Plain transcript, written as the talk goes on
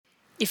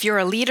If you're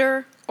a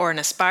leader or an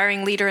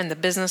aspiring leader in the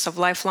business of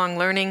lifelong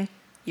learning,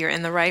 you're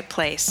in the right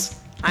place.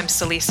 I'm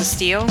Celisa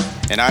Steele.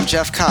 And I'm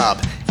Jeff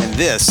Cobb, and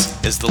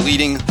this is the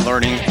Leading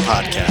Learning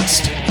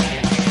Podcast.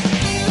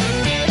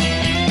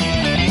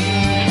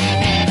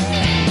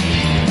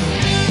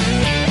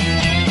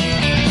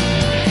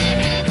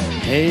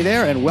 Hey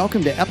there, and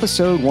welcome to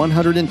episode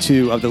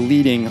 102 of the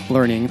Leading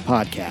Learning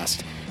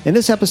Podcast. In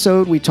this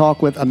episode, we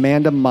talk with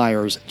Amanda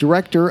Myers,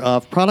 Director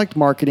of Product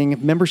Marketing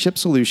Membership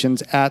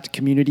Solutions at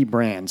Community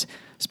Brands.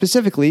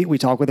 Specifically, we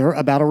talk with her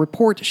about a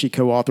report she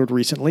co-authored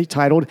recently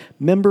titled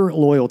Member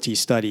Loyalty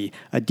Study,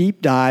 a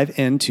deep dive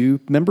into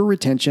member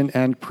retention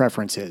and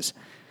preferences.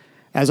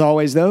 As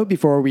always, though,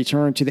 before we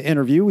turn to the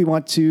interview, we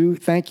want to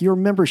thank your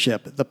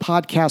membership, the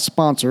podcast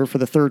sponsor for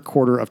the third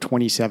quarter of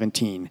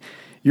 2017.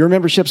 Your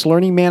membership's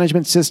learning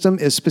management system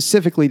is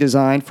specifically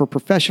designed for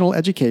professional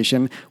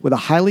education with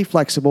a highly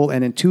flexible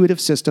and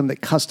intuitive system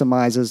that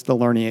customizes the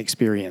learning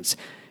experience.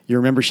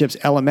 Your membership's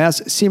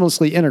LMS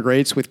seamlessly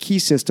integrates with key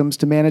systems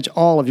to manage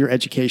all of your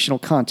educational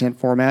content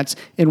formats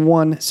in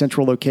one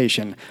central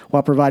location,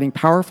 while providing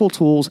powerful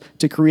tools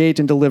to create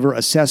and deliver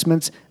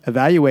assessments,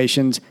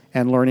 evaluations,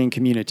 and learning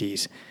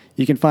communities.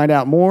 You can find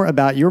out more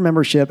about your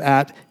membership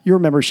at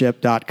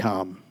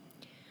yourmembership.com.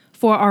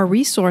 For our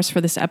resource for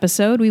this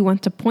episode, we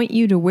want to point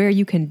you to where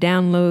you can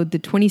download the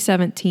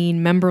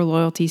 2017 Member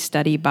Loyalty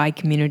Study by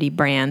Community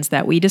Brands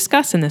that we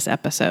discuss in this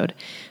episode.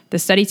 The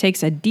study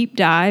takes a deep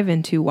dive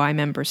into why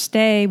members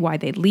stay, why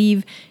they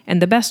leave,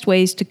 and the best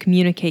ways to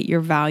communicate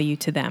your value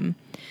to them.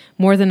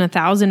 More than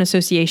 1,000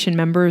 association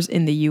members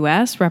in the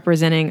U.S.,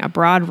 representing a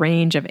broad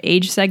range of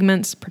age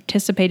segments,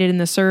 participated in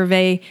the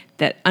survey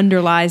that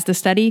underlies the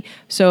study,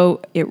 so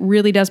it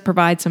really does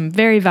provide some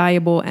very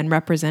valuable and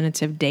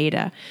representative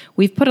data.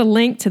 We've put a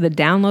link to the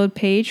download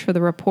page for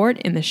the report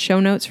in the show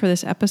notes for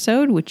this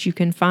episode, which you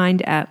can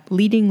find at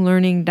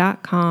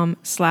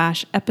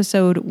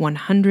leadinglearning.com/episode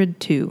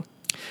 102.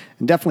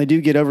 And definitely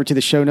do get over to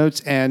the show notes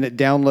and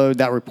download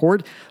that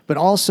report, but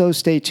also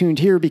stay tuned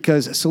here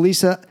because,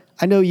 Celisa,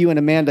 I know you and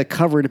Amanda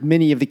covered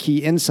many of the key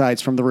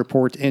insights from the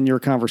report in your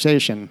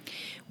conversation.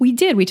 We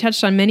did. We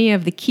touched on many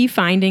of the key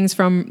findings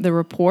from the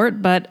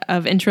report, but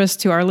of interest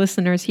to our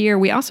listeners here,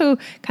 we also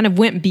kind of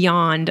went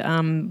beyond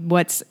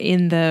what's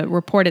in the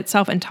report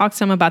itself and talked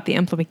some about the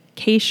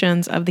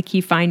implications of the key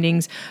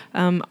findings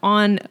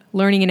on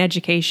learning and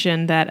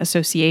education that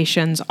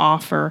associations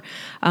offer.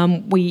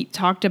 We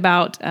talked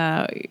about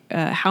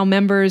how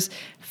members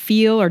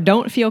feel or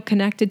don't feel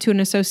connected to an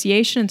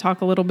association and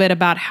talk a little bit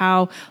about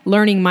how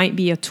learning might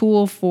be a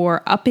tool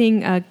for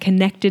upping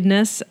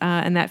connectedness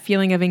and that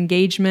feeling of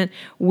engagement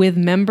with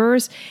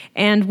members.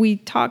 And we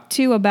talked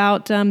too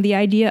about the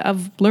idea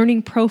of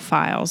learning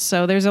profiles.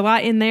 So there's a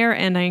lot in there,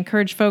 and I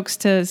encourage folks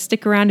to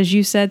stick around, as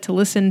you said, to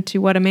listen to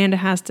what Amanda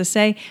has to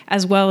say,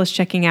 as well as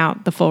checking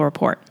out the full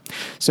report.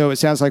 So it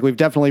sounds like we've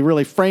definitely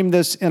really framed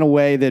this in a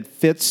way that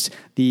fits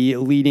the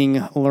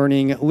Leading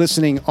Learning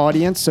listening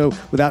audience. So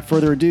without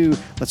further ado,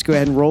 let's go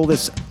ahead and roll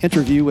this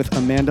interview with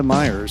Amanda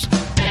Myers.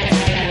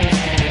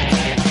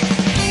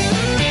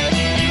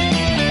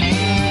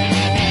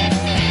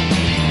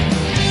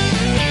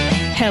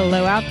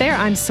 Hello out there,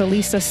 I'm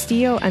Celisa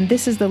Steele, and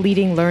this is the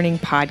Leading Learning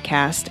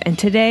Podcast. And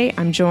today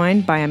I'm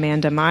joined by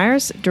Amanda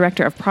Myers,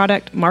 Director of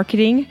Product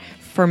Marketing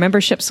for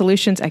Membership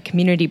Solutions at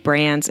Community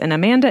Brands. And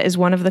Amanda is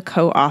one of the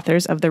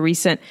co-authors of the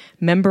recent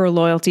Member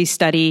Loyalty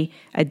Study,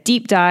 a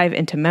deep dive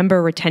into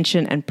member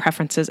retention and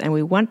preferences. And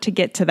we want to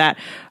get to that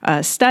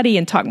study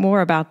and talk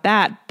more about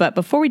that. But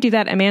before we do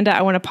that, Amanda,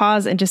 I want to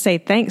pause and just say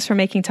thanks for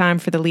making time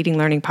for the Leading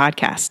Learning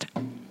Podcast.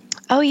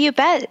 Oh, you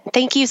bet.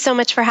 Thank you so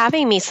much for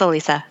having me,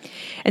 Celisa.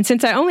 And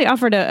since I only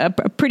offered a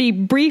pretty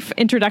brief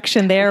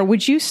introduction there,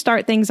 would you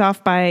start things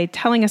off by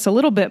telling us a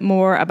little bit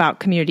more about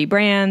Community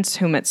Brands,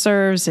 whom it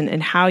serves,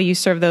 and how you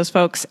serve those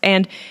folks,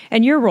 and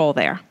your role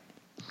there?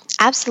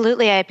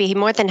 Absolutely. I'd be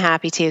more than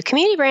happy to.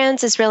 Community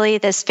Brands is really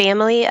this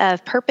family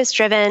of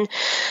purpose-driven,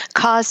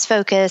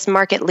 cause-focused,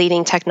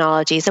 market-leading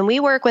technologies. And we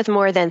work with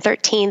more than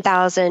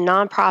 13,000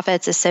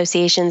 nonprofits,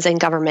 associations,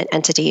 and government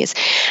entities.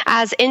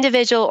 As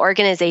individual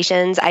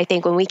organizations, I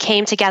think when we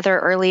came together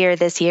earlier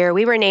this year,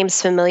 we were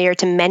names familiar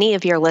to many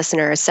of your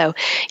listeners. So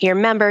your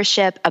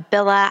membership,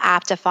 Abila,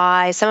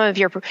 Aptify, some of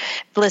your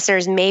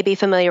listeners may be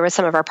familiar with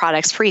some of our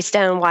products,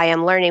 Freestone,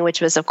 YM Learning, which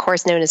was, of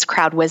course, known as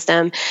Crowd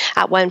Wisdom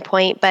at one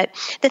point. But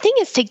the thing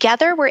is,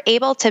 together, we're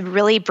able to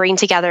really bring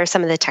together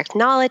some of the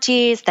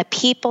technologies, the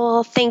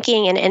people,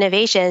 thinking, and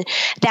innovation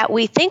that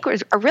we think are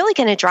really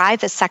going to drive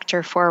the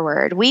sector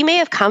forward. We may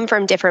have come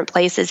from different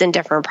places and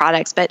different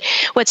products, but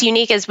what's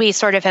unique is we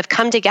sort of have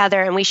come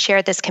together and we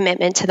share this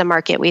commitment to the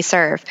market we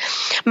serve.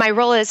 My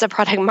role as a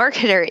product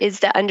marketer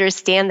is to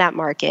understand that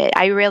market.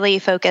 I really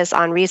focus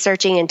on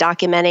researching and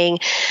documenting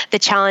the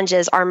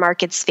challenges our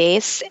markets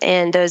face,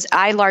 and those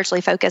I largely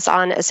focus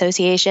on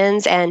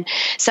associations, and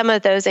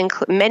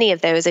many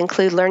of those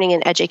include learning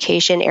and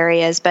education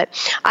areas, but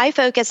I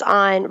focus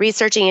on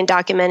researching and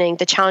documenting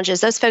the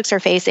challenges those folks are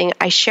facing.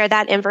 I share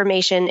that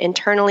information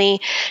internally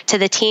to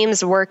the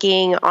teams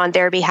working on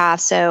their behalf,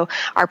 so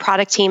our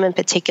product team in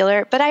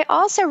particular, but I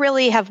also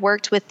really have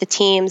worked with the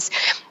teams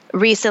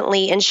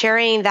recently and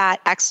sharing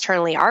that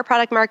externally. Our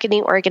product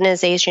marketing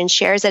organization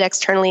shares it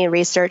externally in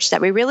research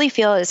that we really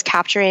feel is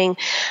capturing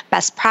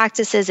best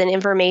practices and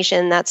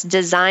information that's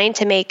designed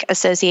to make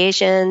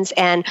associations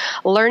and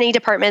learning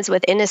departments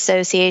within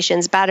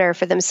associations better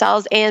for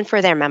themselves and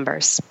for their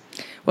members.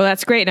 Well,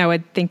 that's great. And I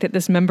would think that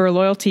this member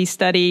loyalty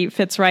study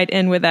fits right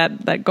in with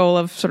that goal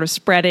of sort of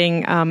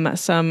spreading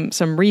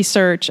some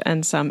research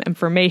and some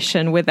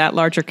information with that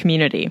larger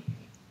community.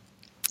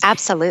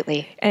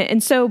 Absolutely.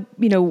 And so,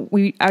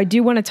 I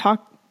do want to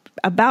talk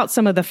about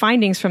some of the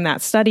findings from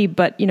that study,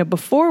 but,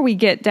 before we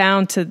get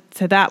down to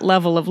that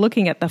level of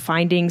looking at the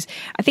findings,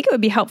 I think it would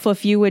be helpful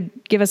if you would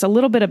give us a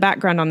little bit of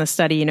background on the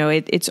study,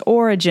 its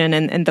origin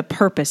and the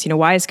purpose.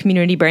 Why is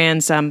Community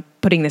Brands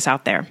putting this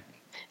out there?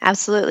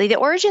 Absolutely. The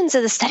origins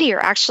of the study are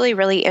actually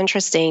really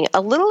interesting.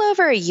 A little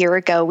over a year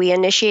ago, we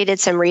initiated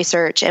some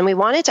research and we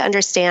wanted to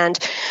understand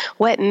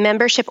what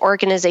membership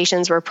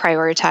organizations were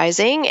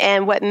prioritizing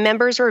and what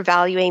members were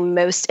valuing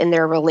most in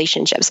their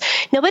relationships.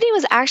 Nobody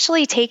was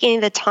actually taking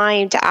the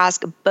time to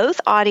ask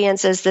both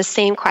audiences the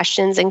same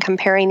questions and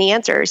comparing the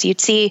answers. You'd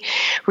see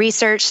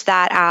research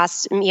that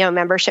asked,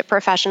 membership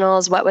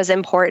professionals what was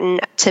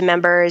important to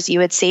members. You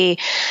would see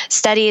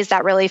studies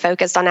that really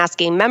focused on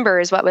asking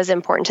members what was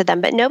important to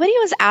them, but nobody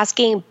was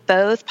asking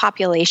both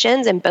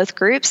populations and both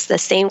groups the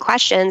same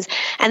questions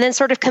and then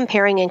sort of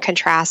comparing and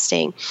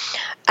contrasting.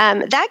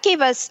 That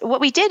gave us,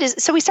 what we did is,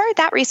 so we started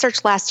that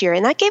research last year,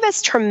 and that gave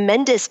us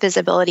tremendous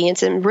visibility and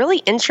some really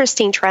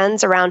interesting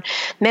trends around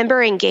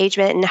member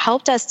engagement and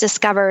helped us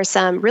discover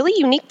some really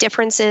unique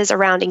differences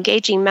around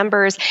engaging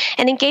members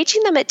and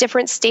engaging them at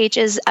different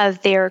stages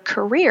of their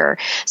career.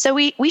 So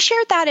we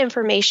shared that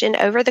information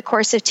over the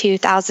course of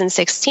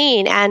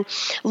 2016 and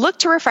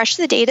looked to refresh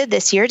the data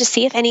this year to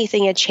see if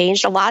anything had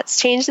changed. A lot's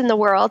changed in the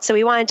world, so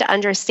we wanted to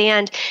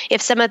understand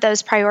if some of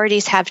those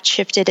priorities have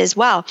shifted as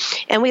well.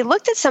 And we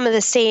looked at some of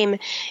the same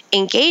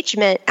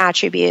engagement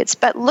attributes,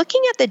 but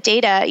looking at the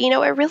data,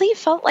 it really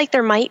felt like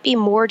there might be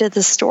more to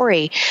the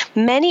story.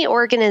 Many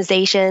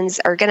organizations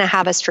are going to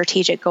have a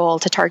strategic goal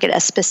to target a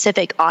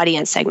specific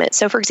audience segment.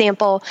 So, for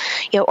example,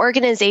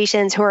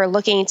 organizations who are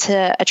looking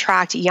to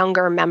attract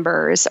younger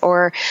members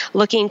or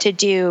looking to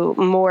do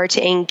more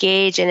to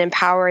engage and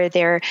empower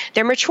their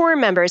mature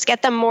members,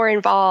 get them more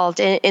involved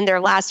in their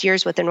last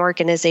years with an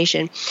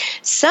organization.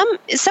 Some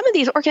of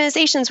these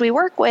organizations we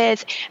work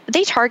with,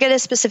 they target a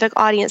specific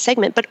audience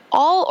segment, but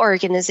all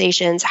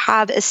organizations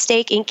have a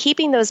stake in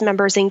keeping those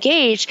members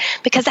engaged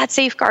because that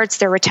safeguards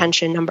their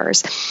retention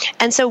numbers.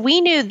 And so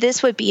we knew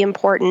this would be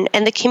important,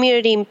 and the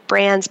Community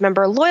Brands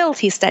Member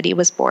Loyalty Study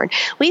was born.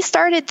 We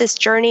started this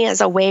journey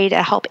as a way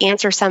to help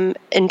answer some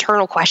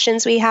internal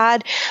questions we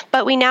had,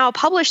 but we now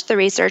publish the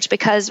research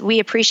because we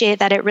appreciate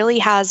that it really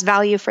has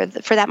value for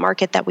that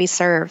market that we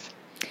serve.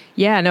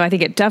 Yeah, no, I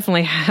think it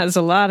definitely has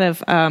a lot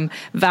of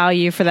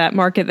value for that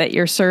market that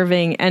you're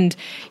serving. And,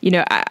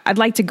 I'd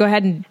like to go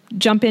ahead and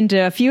jump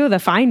into a few of the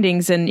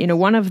findings. And,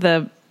 one of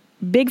the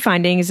big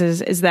findings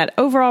is that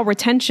overall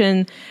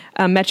retention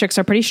metrics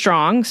are pretty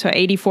strong. So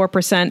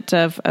 84%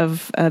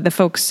 of the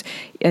folks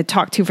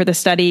talked to for the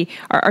study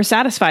are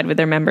satisfied with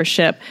their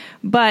membership.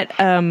 But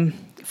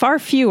far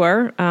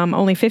fewer,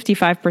 only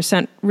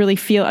 55%, really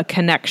feel a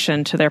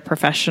connection to their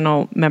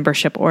professional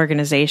membership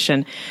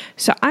organization.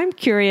 So I'm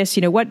curious,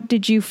 what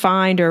did you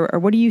find or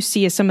what do you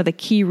see as some of the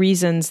key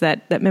reasons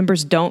that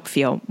members don't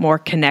feel more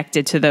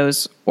connected to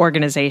those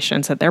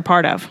organizations that they're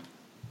part of?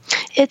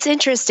 It's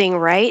interesting,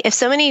 right? If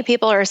so many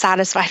people are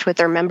satisfied with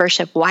their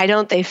membership, why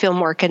don't they feel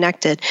more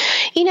connected?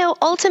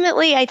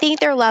 Ultimately, I think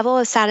their level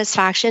of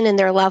satisfaction and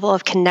their level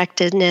of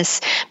connectedness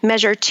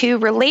measure two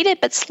related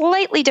but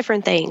slightly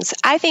different things.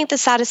 I think the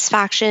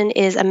satisfaction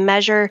is a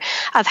measure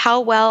of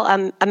how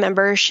well a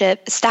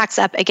membership stacks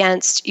up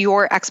against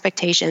your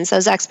expectations.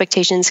 Those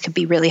expectations could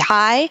be really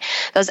high.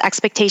 Those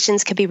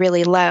expectations could be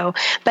really low.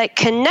 But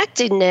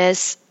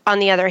connectedness, on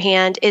the other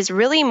hand, is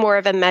really more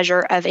of a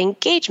measure of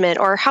engagement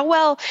or how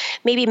well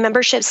maybe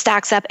membership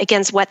stacks up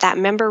against what that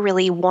member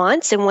really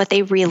wants and what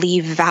they really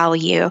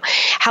value,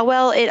 how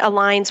well it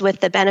aligns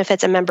with the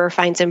benefits a member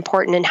finds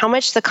important and how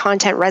much the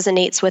content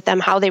resonates with them,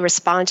 how they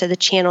respond to the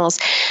channels.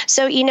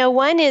 So,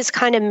 one is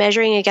kind of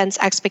measuring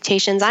against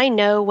expectations. I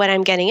know what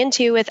I'm getting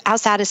into with how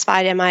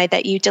satisfied am I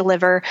that you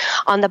deliver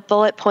on the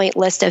bullet point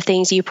list of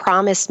things you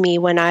promised me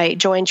when I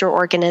joined your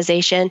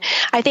organization.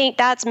 I think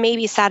that's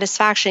maybe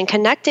satisfaction.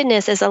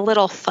 Connectedness is a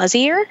little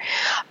fuzzier,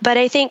 but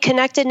I think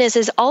connectedness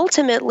is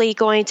ultimately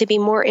going to be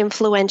more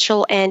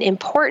influential and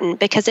important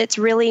because it's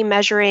really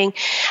measuring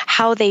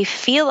how they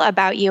feel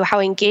about you, how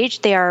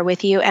engaged they are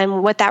with you,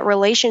 and what that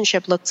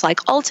relationship looks like.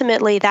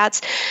 Ultimately,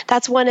 that's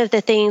one of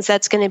the things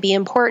that's going to be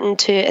important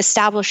to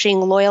establishing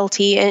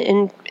loyalty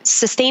and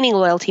sustaining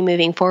loyalty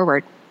moving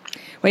forward.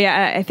 Well,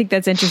 yeah, I think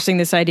that's interesting,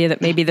 this idea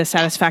that maybe the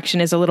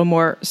satisfaction is a little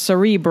more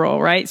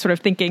cerebral, right? Sort of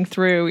thinking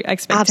through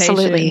expectations.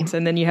 Absolutely.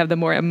 And then you have the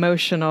more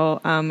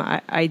emotional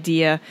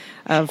idea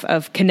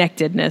of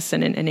connectedness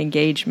and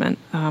engagement.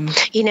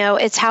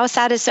 It's how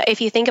satisfied,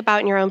 if you think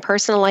about in your own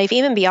personal life,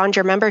 even beyond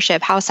your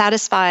membership, how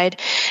satisfied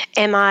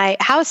am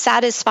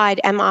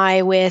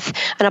I with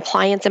an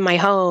appliance in my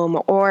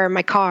home or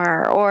my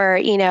car or,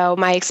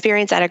 my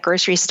experience at a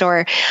grocery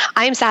store?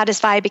 I'm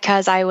satisfied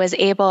because I was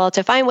able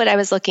to find what I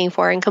was looking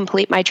for and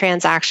complete my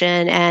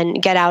transaction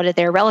and get out of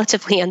there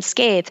relatively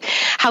unscathed.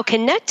 How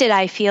connected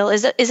I feel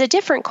is a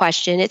different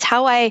question. It's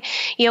how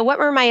what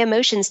were my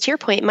emotions, to your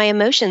point, my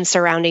emotions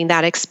surrounding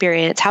that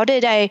experience? How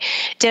did I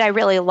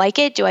really like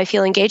it? Do I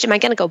feel engaged? Am I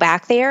going to go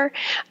back there?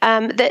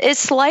 It's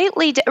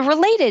slightly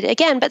related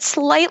again, but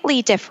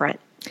slightly different.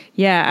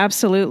 Yeah,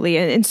 absolutely.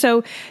 And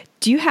so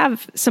do you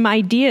have some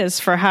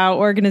ideas for how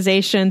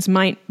organizations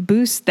might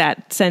boost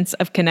that sense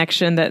of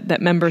connection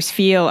that members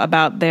feel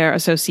about their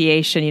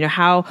association?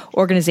 How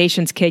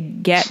organizations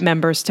could get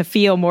members to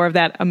feel more of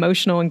that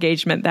emotional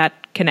engagement,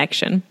 that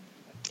connection?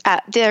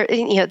 There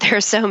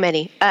are so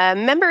many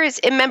members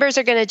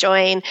are going to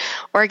join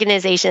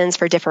organizations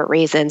for different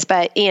reasons,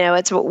 but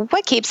it's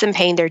what keeps them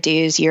paying their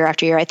dues year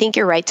after year. I think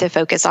you're right to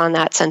focus on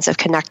that sense of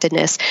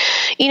connectedness.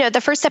 The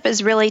first step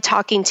is really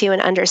talking to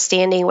and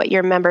understanding what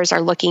your members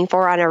are looking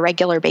for on a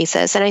regular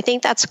basis, and I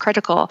think that's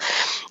critical.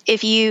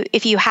 If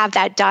you have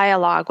that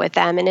dialogue with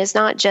them, and it's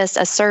not just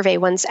a survey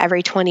once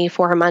every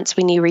 24 months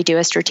when you redo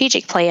a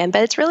strategic plan,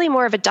 but it's really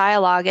more of a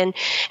dialogue, and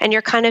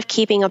you're kind of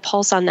keeping a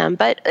pulse on them.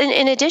 But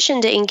in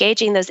addition to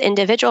engaging those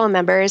individual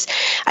members,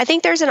 I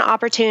think there's an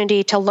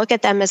opportunity to look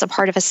at them as a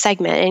part of a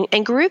segment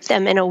and group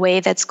them in a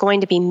way that's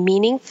going to be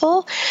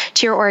meaningful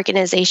to your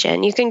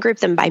organization. You can group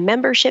them by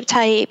membership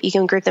type, you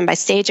can group them by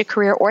stage of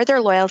career or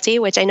their loyalty,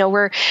 which I know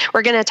we're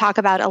going to talk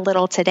about a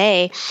little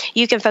today.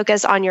 You can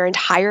focus on your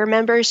entire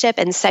membership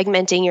and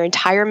segmenting your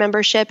entire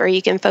membership, or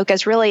you can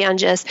focus really on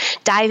just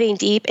diving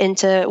deep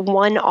into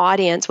one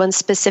audience, one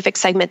specific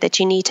segment that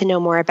you need to know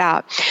more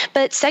about.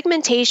 But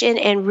segmentation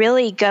and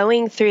really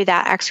going through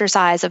that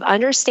exercise of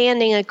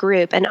understanding a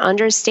group and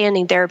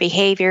understanding their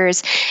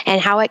behaviors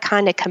and how it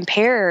kind of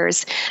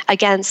compares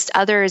against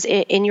others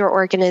in your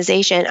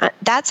organization,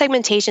 that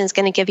segmentation is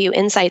going to give you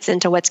insights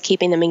into what's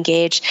keeping them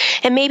engaged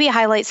and maybe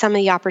highlight some of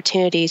the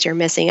opportunities you're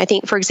missing. I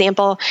think, for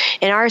example,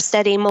 in our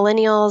study,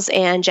 millennials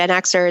and Gen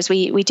Xers,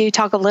 we do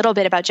talk a little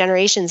bit about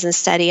generations in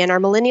study, and our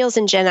millennials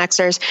and Gen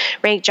Xers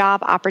rank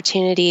job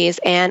opportunities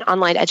and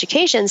online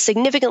education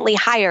significantly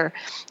higher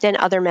than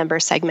other member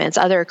segments,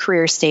 other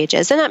career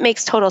stages. And that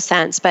makes total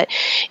sense. But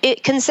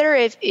consider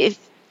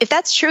if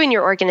that's true in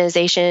your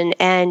organization,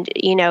 and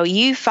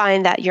you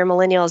find that your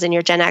millennials and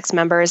your Gen X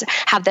members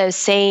have those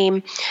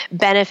same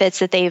benefits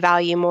that they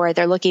value more,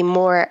 they're looking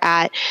more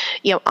at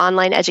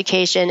online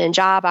education and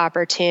job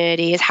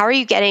opportunities. How are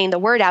you getting the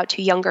word out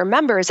to younger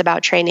members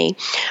about training?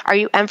 Are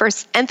you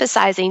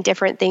emphasizing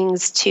different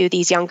things to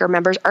these younger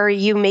members? Or are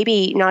you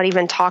maybe not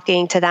even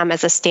talking to them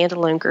as a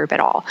standalone group at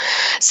all?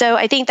 So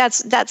I think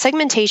that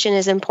segmentation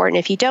is important.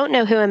 If you don't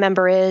know who a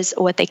member is,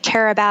 what they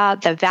care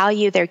about, the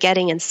value they're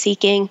getting and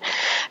seeking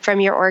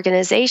from your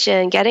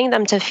organization, getting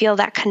them to feel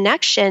that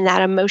connection,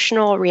 that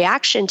emotional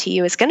reaction to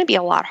you is going to be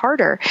a lot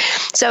harder.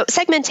 So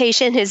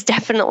segmentation is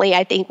definitely,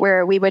 I think,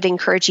 where we would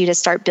encourage you to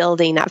start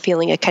building that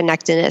feeling of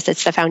connectedness.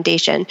 It's the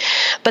foundation.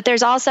 But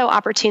there's also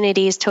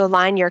opportunities to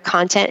align your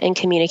content and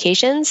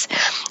communications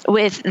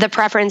with the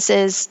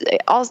preferences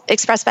all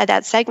expressed by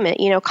that segment.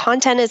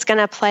 Content is going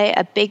to play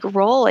a big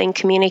role in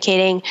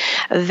communicating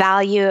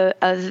value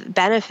of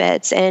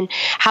benefits, and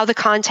how the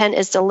content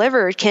is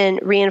delivered can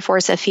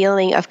reinforce a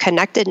feeling of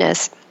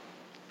connectedness.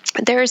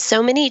 There are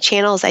so many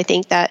channels, I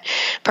think, that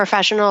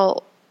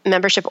professional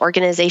membership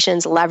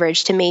organizations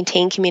leverage to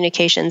maintain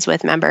communications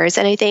with members.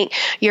 And I think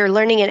your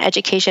learning and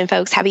education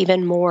folks have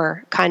even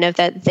more kind of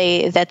that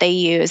they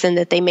use and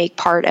that they make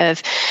part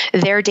of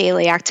their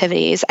daily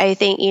activities. I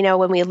think,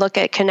 when we look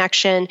at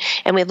connection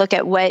and we look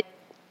at what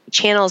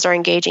channels are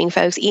engaging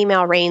folks,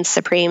 email reigns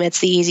supreme. It's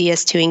the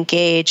easiest to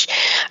engage.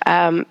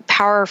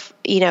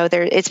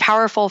 It's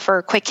powerful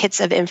for quick hits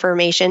of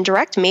information.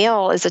 Direct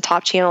mail is a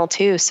top channel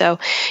too. So,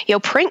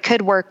 print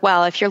could work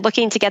well if you're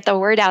looking to get the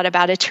word out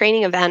about a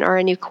training event or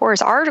a new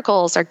course.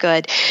 Articles are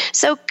good.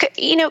 So,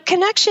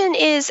 connection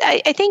is,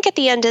 I think at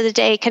the end of the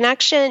day,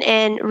 connection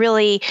and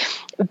really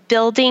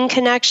building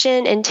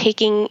connection and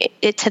taking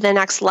it to the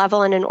next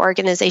level in an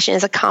organization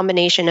is a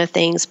combination of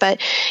things. But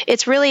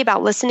it's really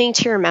about listening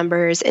to your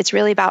members. It's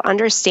really about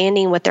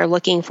understanding what they're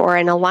looking for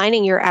and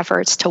aligning your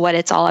efforts to what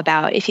it's all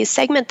about. If you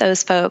segment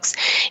those folks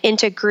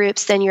into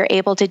groups, then you're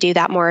able to do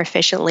that more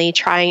efficiently,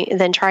 trying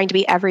to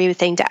be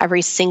everything to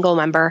every single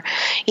member.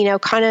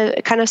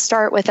 Kind of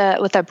start with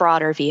a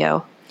broader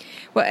view.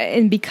 Well,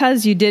 and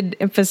because you did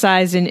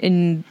emphasize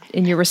in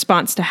your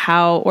response to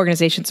how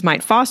organizations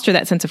might foster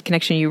that sense of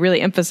connection, you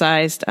really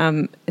emphasized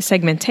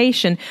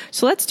segmentation.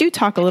 So let's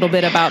talk a little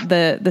bit about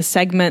the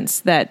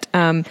segments that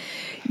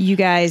you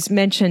guys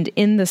mentioned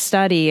in the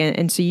study.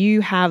 And so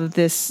you have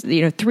this,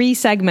 3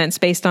 segments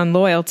based on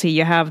loyalty.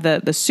 You have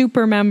the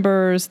super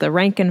members, the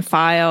rank and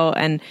file,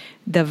 and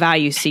the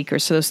value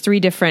seekers. So those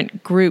 3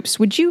 different groups.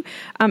 Would you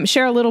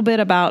share a little bit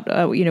about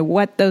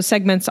what those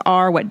segments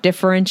are, what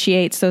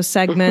differentiates those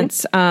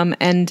segments,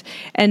 and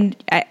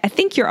I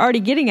think you're already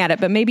getting at it,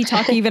 but maybe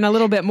talk even a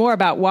little bit more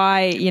about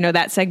why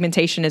that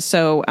segmentation is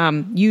so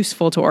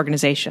useful to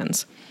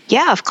organizations.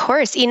 Yeah, of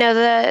course.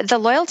 The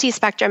loyalty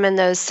spectrum and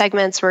those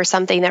segments were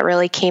something that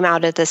really came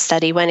out of this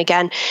study when,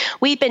 again,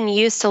 we've been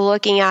used to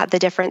looking at the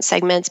different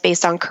segments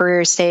based on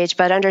career stage,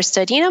 but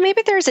understood,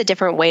 maybe there's a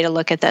different way to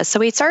look at this. So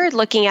we started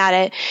looking at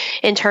it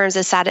in terms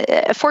of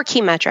 4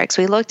 key metrics.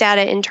 We looked at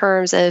it in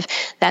terms of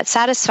that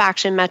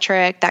satisfaction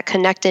metric, that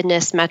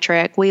connectedness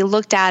metric. We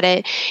looked at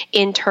it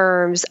in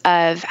terms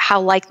of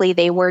how likely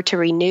they were to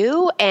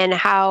renew and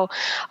how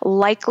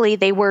likely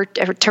they were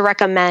to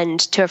recommend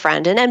to a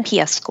friend, an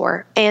NPS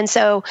score. And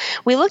so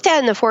we looked at it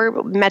in the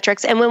 4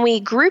 metrics, and when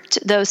we grouped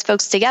those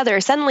folks together,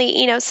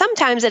 suddenly,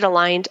 sometimes it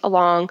aligned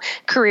along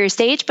career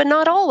stage, but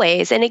not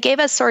always. And it gave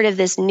us sort of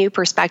this new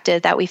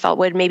perspective that we felt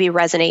would maybe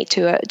resonate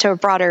to a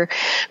broader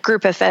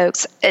group of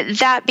folks.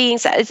 That being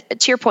said,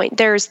 to your point,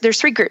 there's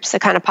 3 groups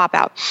that kind of pop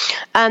out.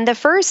 The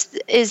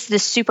first is the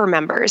super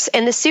members,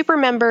 and the super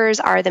members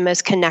are the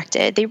most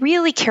connected. They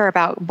really care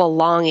about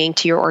belonging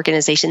to your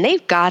organization.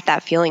 They've got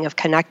that feeling of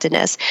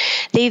connectedness.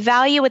 They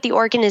value what the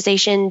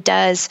organization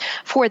does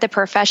for the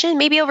profession,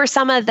 maybe over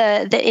some of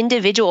the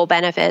individual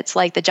benefits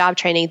like the job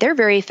training. They're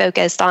very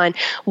focused on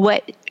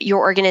what your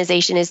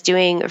organization is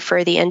doing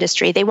for the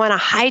industry. They want a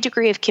high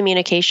degree of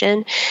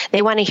communication.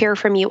 They want to hear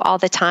from you all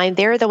the time.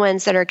 They're the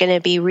ones that are going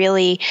to be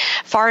really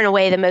far and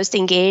away the most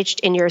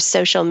engaged in your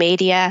social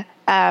media.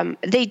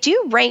 They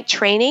do rank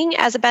training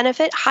as a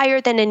benefit higher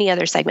than any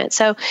other segment.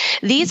 So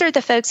these are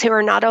the folks who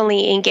are not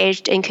only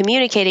engaged in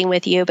communicating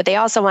with you, but they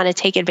also want to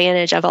take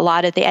advantage of a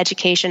lot of the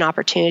education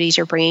opportunities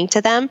you're bringing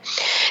to them.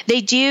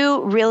 They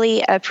do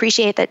really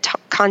appreciate that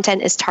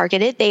content is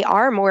targeted. They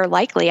are more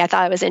likely, I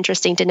thought it was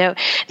interesting to note,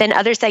 than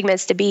other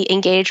segments to be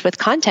engaged with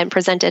content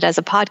presented as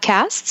a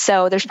podcast.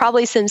 So there's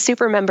probably some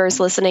super members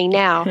listening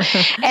now.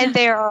 And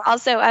they're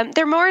also,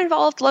 they're more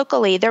involved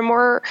locally.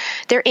 They're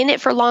in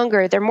it for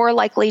longer. They're more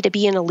likely to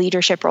be in a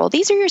leadership role.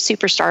 These are your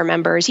superstar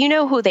members. You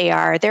know who they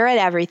are. They're at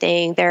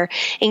everything. They're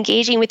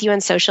engaging with you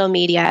on social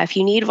media. If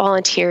you need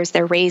volunteers,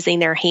 they're raising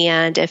their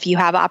hand. If you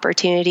have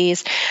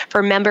opportunities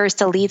for members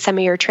to lead some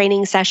of your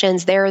training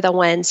sessions, they're the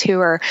ones who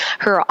are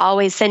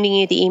always sending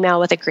you the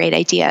email with a great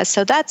idea.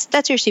 So that's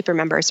your super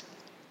members.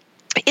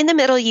 In the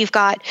middle, you've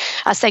got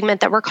a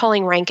segment that we're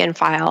calling rank and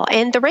file.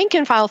 And the rank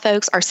and file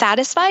folks are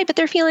satisfied, but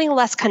they're feeling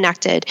less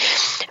connected.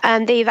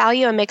 They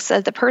value a mix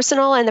of the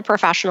personal and the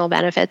professional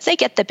benefits. They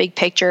get the big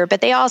picture, but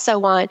they also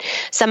want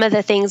some of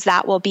the things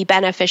that will be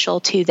beneficial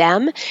to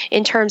them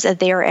in terms of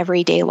their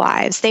everyday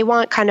lives. They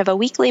want kind of a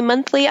weekly,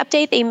 monthly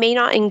update. They may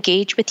not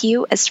engage with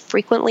you as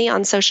frequently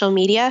on social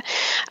media.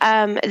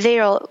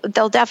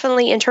 They'll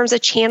definitely, in terms of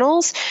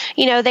channels,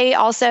 they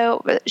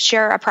also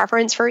share a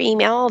preference for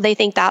email. They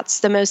think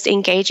that's the most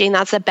engaging.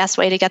 That's the best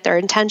way to get their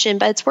attention.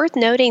 But it's worth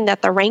noting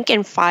that the rank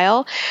and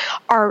file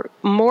are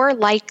more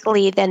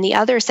likely than the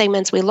other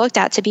segments we looked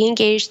at to be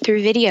engaged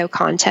through video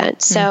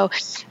content. So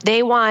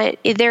they're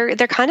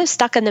kind of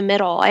stuck in the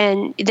middle,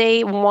 and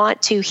they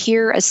want to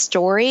hear a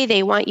story.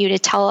 They want you to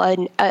tell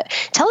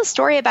a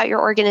story about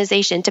your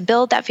organization to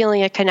build that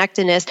feeling of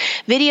connectedness.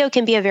 Video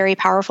can be a very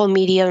powerful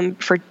medium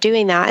for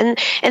doing that.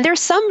 And there's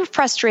some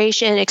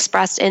frustration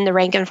expressed in the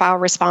rank and file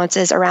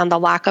responses around the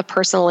lack of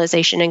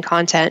personalization in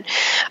content.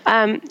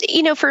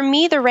 For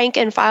me, the rank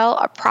and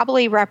file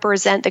probably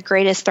represent the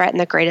greatest threat and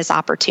the greatest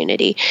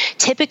opportunity.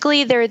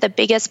 Typically, they're the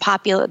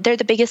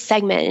biggest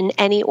segment in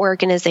any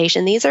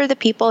organization. These are the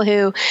people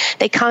who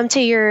they come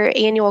to your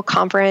annual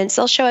conference.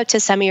 They'll show up to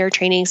some of your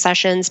training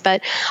sessions,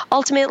 but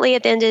ultimately,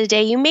 at the end of the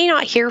day, you may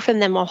not hear from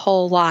them a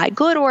whole lot,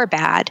 good or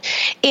bad.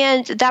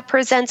 And that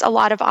presents a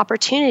lot of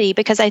opportunity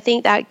because I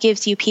think that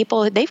gives you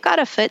people, they've got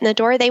a foot in the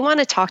door. They want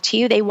to talk to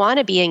you. They want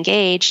to be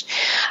engaged.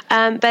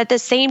 But at the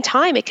same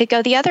time, it could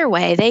go the other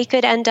way. They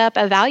could end up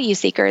a value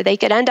seeker. They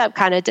could end up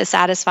kind of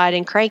dissatisfied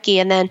and cranky,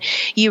 and then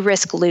you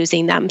risk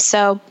losing them.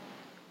 So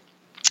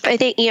I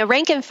think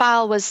rank and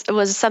file was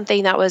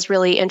something that was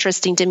really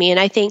interesting to me, and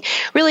I think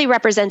really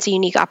represents a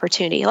unique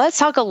opportunity. Let's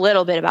talk a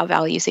little bit about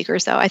value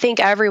seekers, though. I think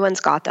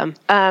everyone's got them.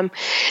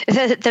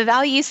 The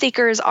value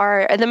seekers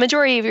the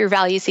majority of your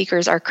value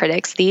seekers are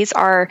critics. These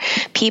are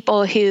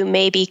people who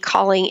may be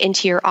calling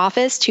into your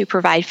office to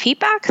provide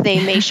feedback.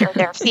 They may share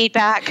their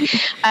feedback.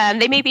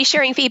 They may be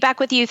sharing feedback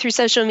with you through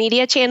social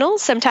media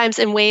channels, sometimes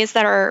in ways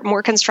that are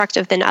more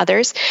constructive than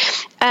others.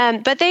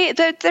 But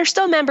they're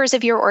still members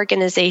of your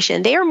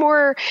organization. They were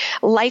more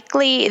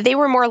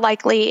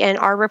likely in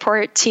our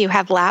report to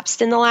have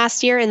lapsed in the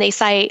last year, and they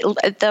cite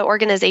the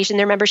organization,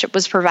 their membership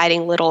was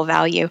providing little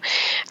value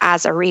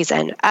as a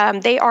reason.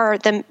 They are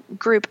the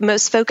group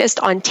most focused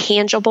on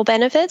tangible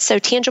benefits. So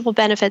tangible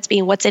benefits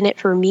being what's in it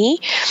for me.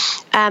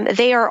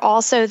 They are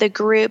also the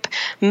group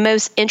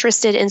most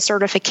interested in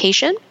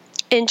certification.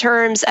 In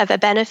terms of a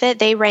benefit,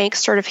 they rank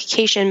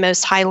certification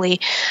most highly.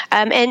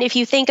 And if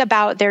you think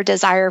about their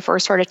desire for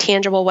sort of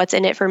tangible, what's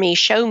in it for me,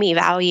 show me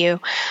value,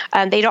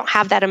 they don't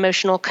have that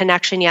emotional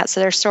connection yet. So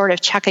they're sort of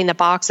checking the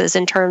boxes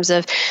in terms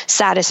of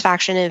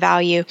satisfaction and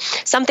value.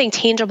 Something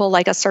tangible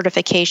like a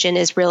certification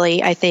is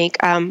really, I think,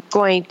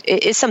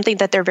 is something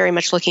that they're very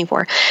much looking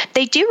for.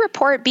 They do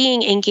report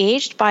being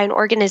engaged by an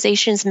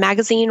organization's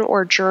magazine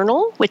or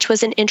journal, which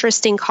was an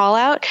interesting call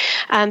out.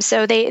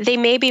 So they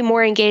may be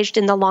more engaged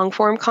in the long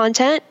form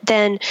content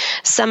than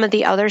some of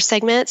the other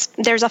segments.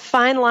 There's a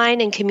fine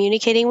line in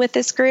communicating with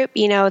this group.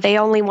 They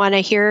only want to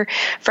hear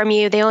from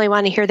you. They only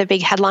want to hear the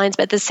big headlines,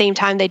 but at the same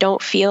time, they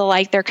don't feel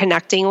like they're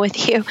connecting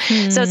with you.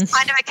 So it's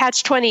kind of a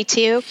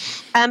catch-22.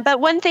 But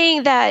one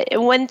thing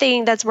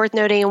that's worth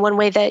noting, and one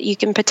way that you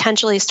can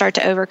potentially start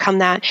to overcome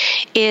that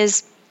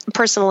is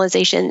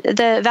personalization.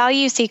 The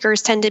value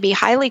seekers tend to be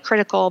highly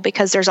critical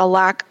because there's a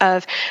lack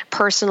of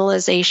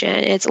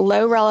personalization. It's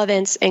low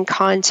relevance in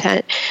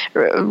content,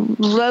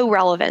 low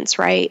relevance,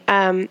 right?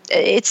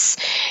 It's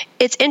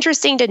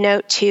interesting to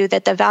note too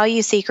that the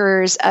value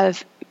seeker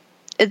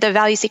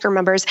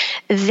members,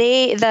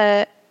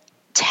 the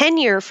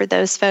tenure for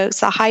those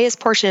folks, the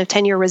highest portion of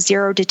tenure was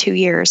 0 to 2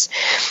 years.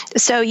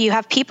 So you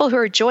have people who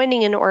are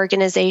joining an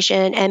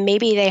organization and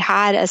maybe they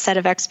had a set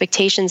of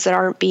expectations that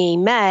aren't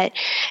being met,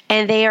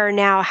 and they are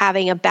now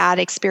having a bad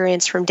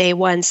experience from day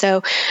one.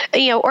 So,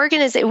 we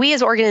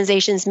as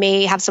organizations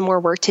may have some more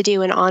work to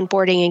do in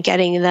onboarding and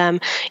getting them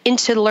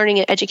into the learning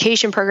and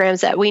education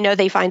programs that we know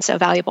they find so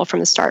valuable from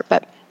the start.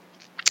 But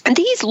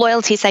these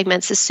loyalty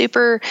segments, the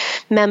super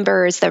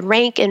members, the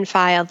rank and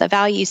file, the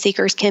value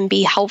seekers can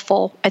be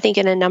helpful, I think,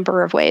 in a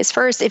number of ways.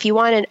 First, if you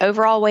want an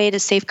overall way to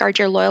safeguard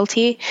your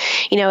loyalty,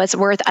 it's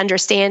worth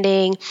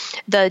understanding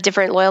the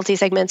different loyalty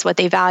segments, what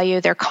they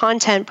value, their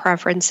content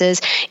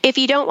preferences. If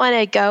you don't want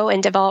to go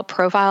and develop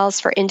profiles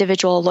for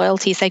individual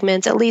loyalty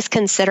segments, at least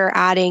consider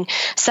adding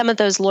some of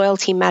those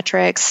loyalty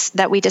metrics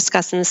that we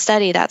discussed in the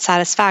study, that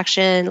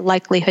satisfaction,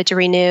 likelihood to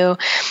renew,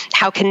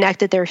 how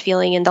connected they're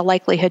feeling, and the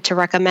likelihood to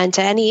recommend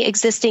to any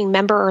existing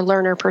member or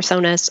learner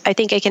personas. I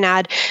think it can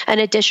add an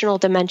additional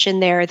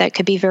dimension there that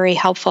could be very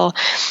helpful.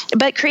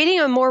 But creating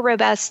a more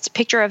robust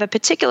picture of a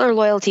particular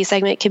loyalty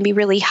segment can be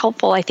really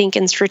helpful, I think,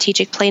 in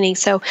strategic planning.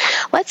 So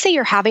let's say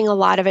you're having a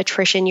lot of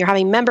attrition, you're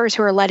having members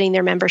who are letting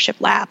their membership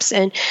lapse,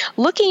 and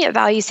looking at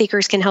value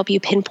seekers can help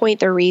you pinpoint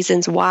the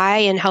reasons why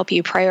and help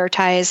you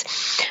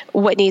prioritize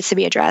what needs to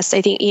be addressed.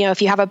 I think,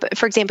 if you have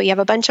for example, you have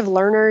a bunch of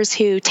learners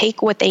who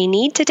take what they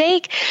need to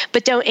take,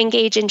 but don't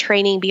engage in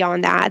training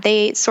beyond that.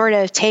 They sort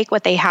of take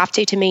what they have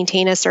to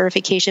maintain a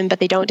certification, but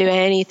they don't do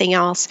anything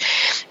else.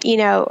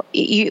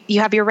 You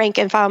have your rank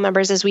and file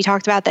members, as we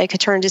talked about, that could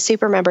turn to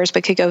super members,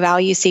 but could go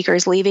value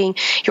seekers, leaving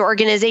your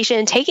organization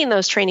and taking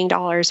those training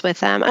dollars with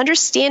them.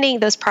 Understanding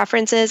those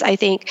preferences, I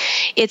think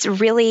it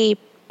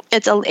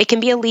can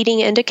be a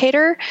leading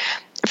indicator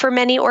for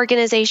many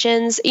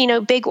organizations,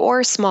 big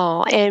or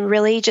small, and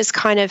really just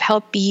kind of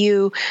help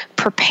you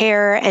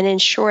prepare and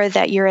ensure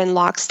that you're in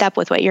lockstep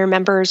with what your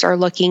members are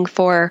looking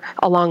for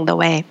along the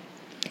way.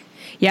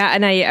 Yeah,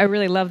 and I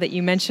really love that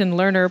you mentioned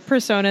learner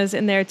personas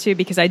in there too,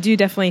 because I do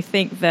definitely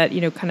think that,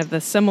 kind of the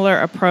similar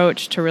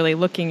approach to really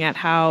looking at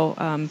how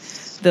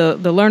the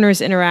learners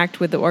interact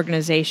with the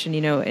organization,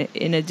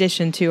 in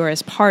addition to or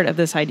as part of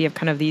this idea of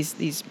kind of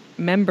these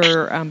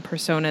member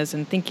personas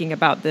and thinking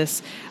about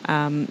this,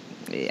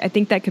 I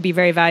think that could be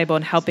very valuable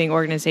in helping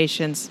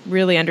organizations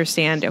really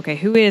understand, okay,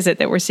 who is it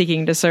that we're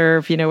seeking to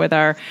serve, with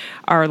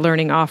our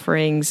learning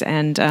offerings,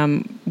 and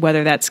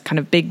whether that's kind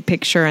of big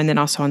picture and then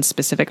also on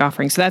specific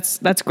offerings. So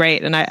that's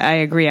great. And I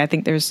agree. I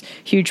think there's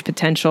huge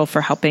potential for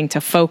helping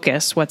to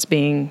focus what's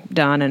being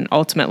done and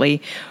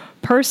ultimately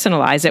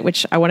personalize it,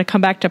 which I want to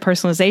come back to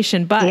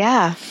personalization. But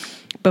yeah,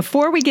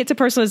 before we get to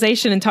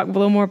personalization and talk a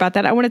little more about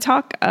that, I want to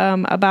talk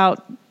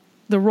about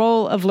the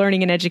role of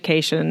learning and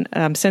education.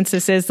 Since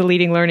this is the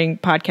Leading Learning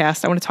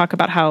podcast, I want to talk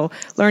about how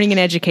learning and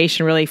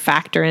education really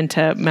factor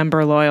into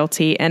member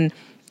loyalty. And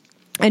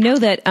I know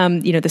that,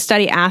 the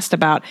study asked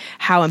about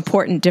how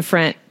important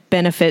different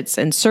benefits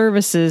and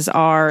services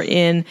are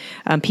in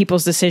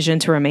people's decision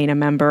to remain a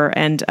member.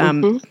 And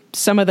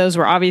some of those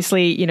were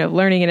obviously,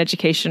 learning and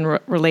education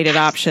related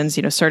options,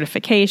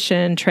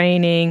 certification,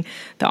 training,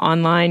 the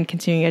online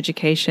continuing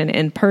education,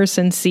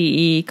 in-person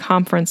CE,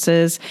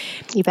 conferences.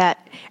 You bet.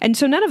 And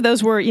so none of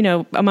those were,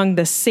 among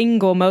the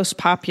single most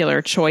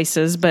popular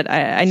choices, but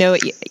I know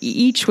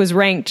each was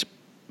ranked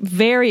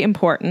very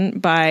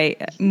important by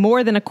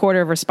more than a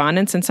quarter of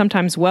respondents, and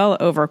sometimes well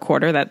over a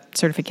quarter. That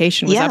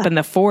certification was up in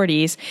the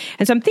 40s.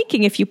 And so I'm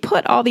thinking, if you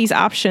put all these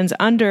options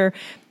under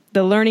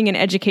the learning and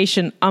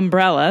education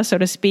umbrella, so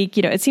to speak,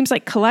 it seems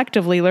like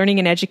collectively learning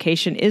and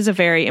education is a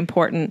very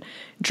important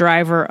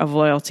driver of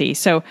loyalty.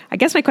 So I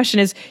guess my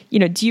question is,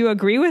 do you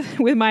agree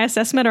with my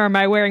assessment, or am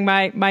I wearing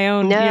my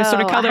own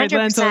sort of colored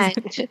 100%. lens?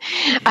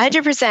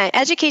 100%.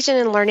 Education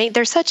and learning,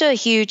 they're such a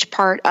huge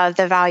part of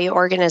the value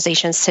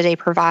organizations today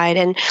provide.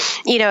 And,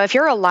 if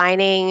you're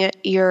aligning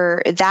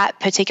that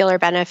particular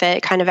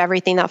benefit, kind of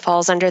everything that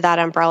falls under that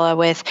umbrella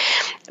with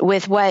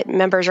what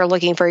members are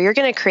looking for, you're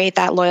going to create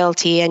that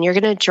loyalty, and you're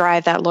going to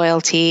drive that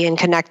loyalty and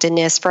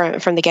connectedness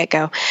from the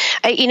get-go.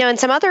 And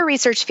some other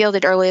research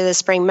fielded earlier this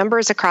spring,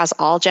 members across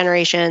all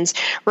generations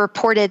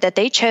reported that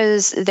they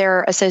chose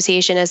their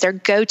association as their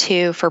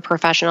go-to for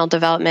professional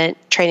development,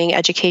 training,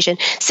 education,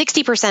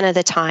 60% of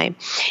the time.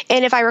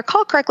 And if I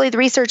recall correctly, the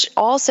research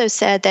also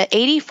said that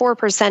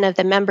 84% of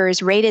the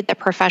members rated the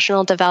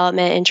professional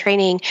development and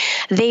training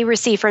they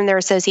receive from their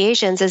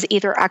associations as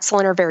either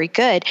excellent or very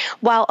good,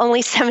 while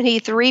only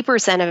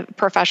 73% of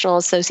professional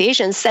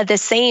associations said the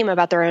same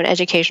about their own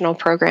educational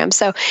program.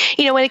 So,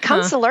 when it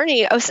comes to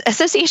learning,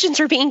 associations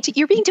you're being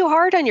too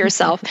hard on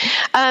yourself.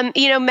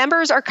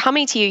 Members are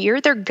coming to you.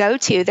 You're their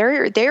go-to.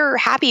 They're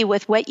happy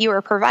with what you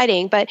are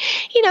providing. But,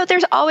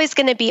 there's always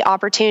going to be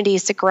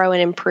opportunities to grow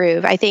and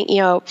improve. I think,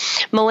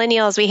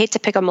 millennials, we hate to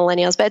pick on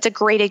millennials, but it's a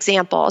great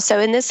example. So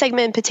in this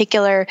segment in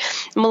particular,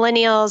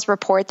 millennials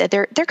report that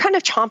they're kind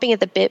of chomping at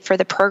the bit for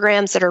the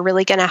programs that are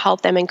really going to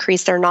help them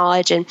increase their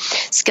knowledge and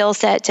skill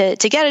set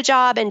to get a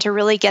job and to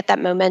really get that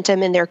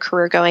momentum in their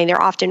career going.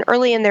 They're often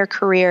early in their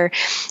career.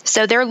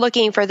 So they're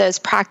looking for those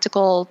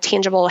practical,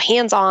 tangible,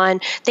 hands-on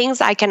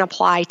things I can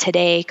apply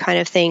today kind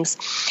of things.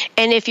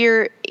 And if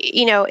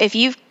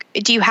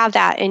do you have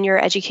that in your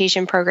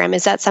education program?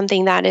 Is that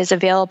something that is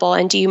available?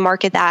 And do you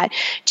market that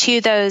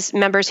to those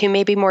members who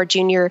may be more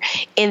junior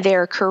in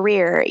their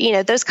career?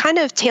 Those kind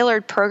of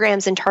tailored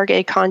programs and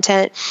targeted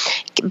content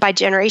by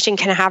generation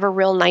can have a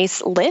real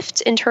nice lift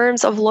in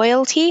terms of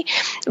loyalty.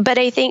 But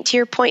I think to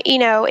your point,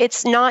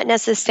 it's not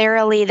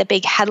necessarily the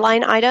big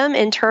headline item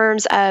in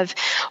terms of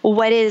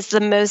what is the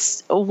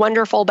most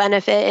wonderful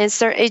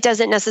benefit. It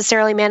doesn't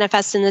necessarily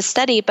manifest in the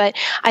study, but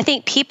I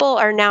think people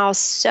are now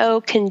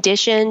so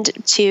conditioned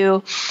to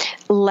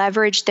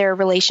leverage their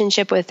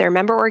relationship with their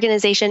member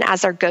organization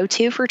as their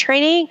go-to for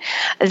training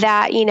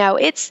that,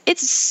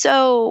 it's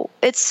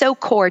so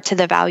core to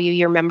the value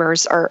your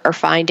members are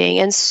finding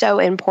and so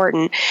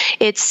important.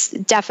 It's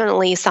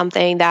definitely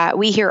something that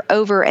we hear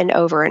over and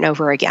over and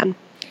over again.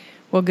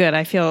 Well, good.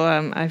 I feel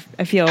I'm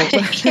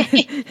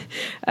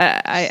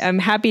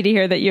happy to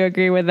hear that you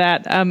agree with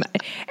that.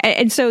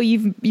 And so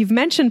you've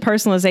mentioned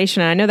personalization,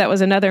 and I know that was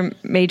another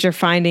major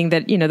finding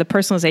that the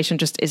personalization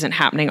just isn't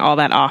happening all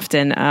that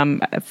often.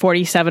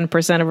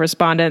 47% of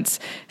respondents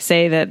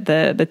say that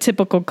the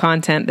typical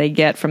content they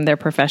get from their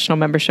professional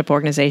membership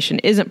organization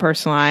isn't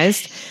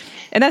personalized.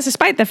 And that's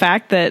despite the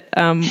fact that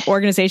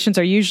organizations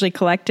are usually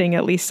collecting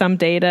at least some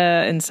data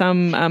and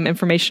some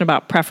information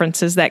about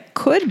preferences that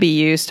could be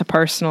used to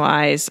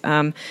personalize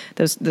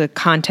the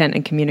content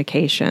and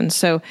communication.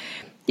 So,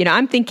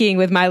 I'm thinking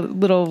with my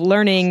little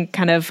learning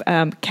kind of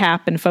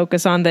cap and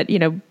focus on that,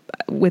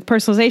 with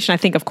personalization, I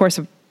think, of course,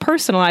 of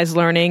personalized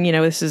learning.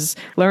 This is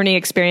learning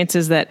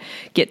experiences that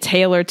get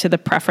tailored to the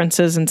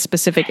preferences and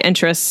specific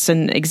interests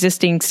and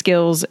existing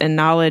skills and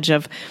knowledge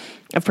of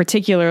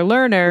particular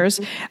learners.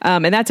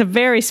 And that's a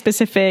very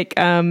specific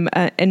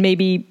and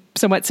maybe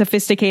somewhat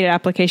sophisticated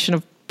application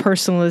of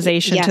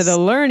personalization to the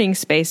learning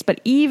space. But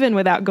even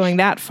without going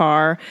that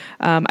far,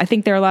 I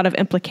think there are a lot of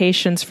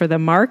implications for the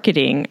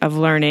marketing of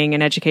learning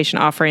and education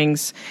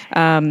offerings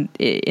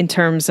in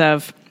terms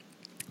of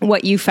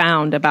what you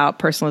found about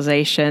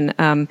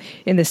personalization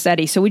in the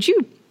study. So would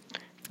you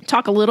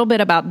talk a little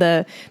bit about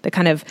the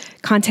kind of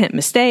content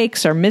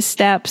mistakes or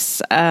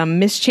missteps,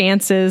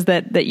 mischances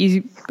that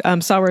you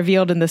saw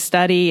revealed in the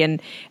study, and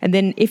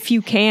then if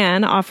you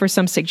can offer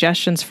some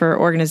suggestions for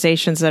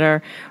organizations that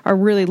are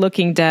really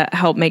looking to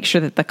help make sure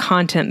that the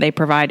content they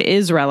provide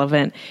is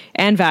relevant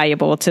and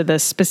valuable to the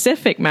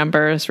specific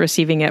members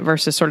receiving it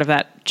versus sort of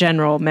that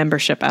general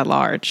membership at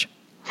large.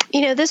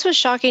 This was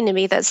shocking to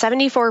me that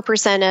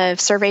 74%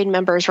 of surveyed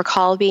members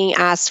recall being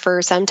asked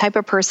for some type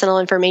of personal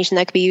information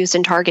that could be used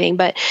in targeting,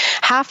 but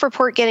half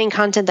report getting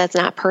content that's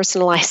not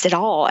personalized at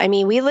all. I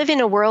mean, we live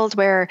in a world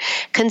where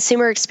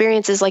consumer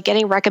experiences like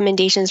getting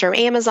recommendations from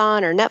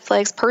Amazon or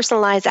Netflix,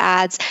 personalized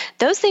ads,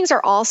 those things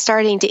are all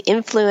starting to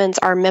influence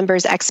our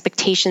members'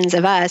 expectations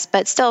of us,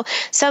 but still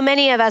so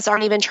many of us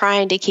aren't even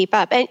trying to keep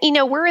up. And,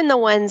 we're the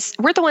ones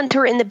who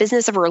are in the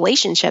business of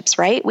relationships,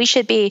 right? We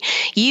should be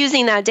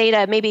using that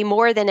data maybe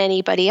more than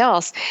anybody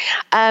else.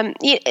 In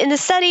the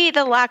study,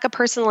 the lack of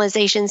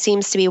personalization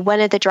seems to be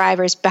one of the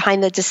drivers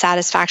behind the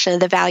dissatisfaction of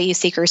the value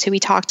seekers who we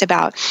talked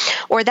about.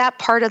 or that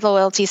part of the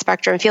loyalty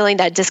spectrum feeling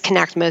that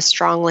disconnect most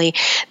strongly.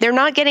 They're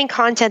not getting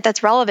content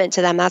that's relevant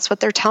to them. That's what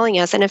they're telling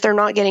us. And if they're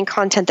not getting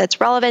content that's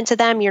relevant to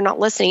them, you're not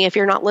listening. If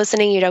you're not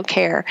listening, you don't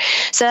care.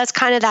 So that's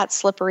kind of that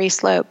slippery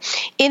slope.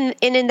 In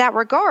that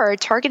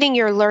regard, targeting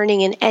your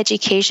learning and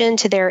education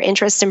to their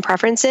interests and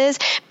preferences,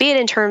 be it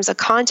in terms of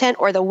content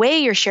or the way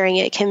you're sharing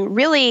it, can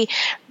really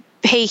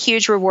pay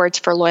huge rewards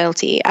for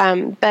loyalty.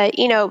 But,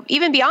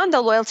 even beyond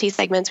the loyalty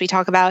segments we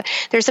talk about,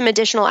 there's some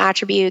additional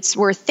attributes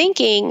we're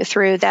thinking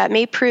through that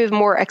may prove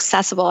more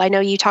accessible. I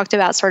know you talked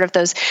about sort of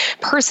those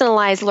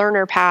personalized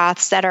learner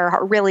paths that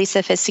are really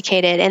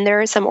sophisticated, and there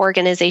are some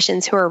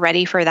organizations who are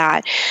ready for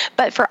that.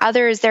 But for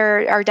others,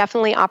 there are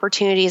definitely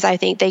opportunities I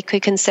think they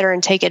could consider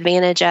and take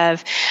advantage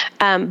of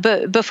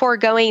but before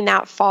going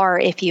that far,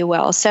 if you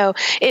will. So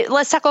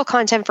let's tackle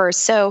content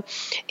first. So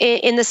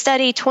in the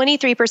study,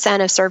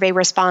 23% of survey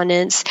respondents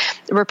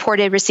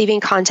reported receiving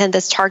content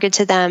that's targeted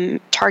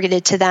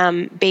to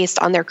them based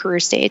on their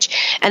career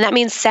stage. And that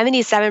means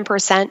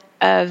 77%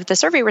 of the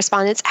survey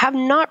respondents have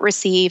not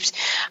received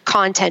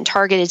content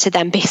targeted to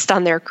them based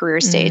on their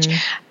career stage.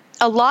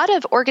 A lot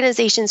of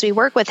organizations we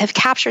work with have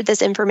captured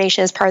this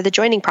information as part of the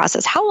joining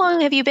process. How long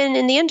have you been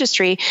in the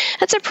industry?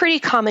 That's a pretty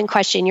common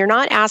question. You're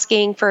not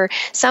asking for,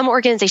 some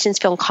organizations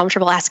feel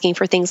comfortable asking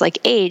for things like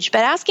age, but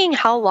asking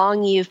how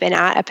long you've been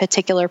at a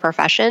particular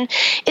profession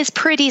is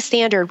pretty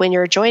standard when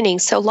you're joining.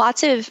 So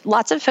lots of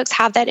folks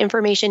have that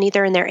information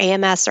either in their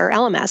AMS or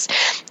LMS.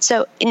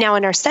 So now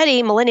in our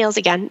study, millennials,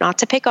 again, not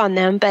to pick on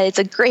them, but it's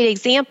a great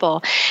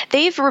example.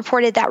 They've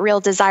reported that real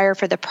desire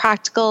for the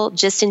practical,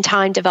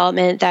 just-in-time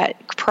development that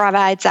provides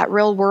that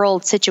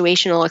real-world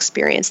situational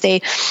experience.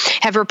 They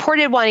have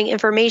reported wanting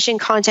information,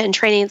 content, and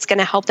training that's going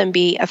to help them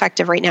be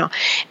effective right now.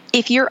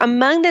 If you're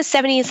among the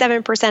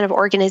 77% of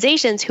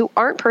organizations who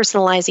aren't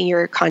personalizing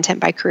your content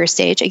by career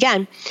stage,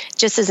 again,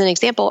 just as an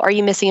example, are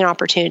you missing an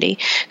opportunity?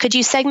 Could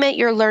you segment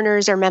your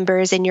learners or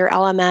members in your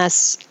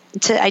LMS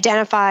to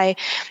identify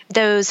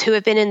those who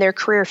have been in their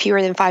career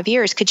fewer than 5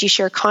 years? Could you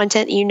share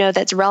content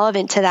that's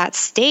relevant to that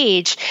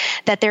stage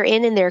that they're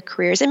in their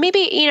careers? And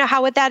maybe,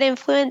 how would that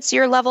influence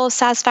your level of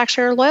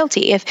satisfaction or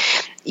loyalty if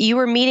you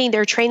were meeting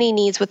their training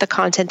needs with the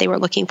content they were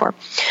looking for?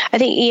 I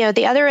think,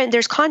 the other end,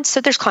 there's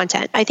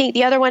content. I think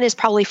the other one is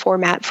probably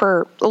format.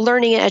 For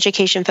learning and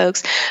education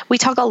folks, we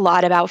talk a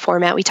lot about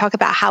format. We talk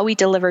about how we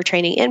deliver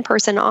training in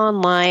person,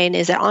 online.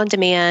 Is it on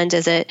demand?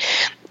 Is it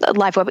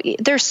live web?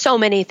 There's so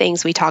many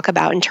things we talk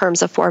about in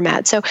terms of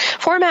format. So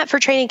format for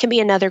training can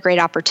be another great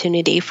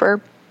opportunity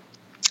for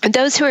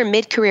those who are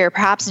mid-career,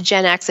 perhaps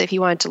Gen X, if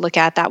you wanted to look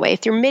at it that way.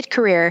 If you're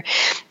mid-career,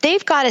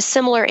 they've got a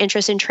similar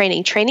interest in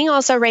training. Training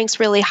also ranks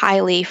really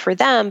highly for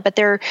them, but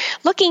they're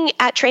looking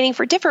at training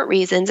for different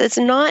reasons. It's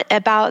not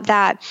about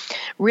that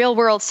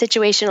real-world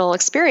situational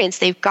experience.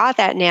 They've got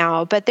that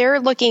now, but they're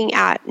looking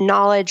at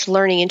knowledge,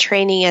 learning, and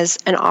training as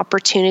an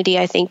opportunity,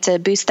 I think, to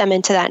boost them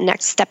into that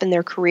next step in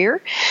their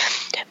career.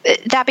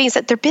 That being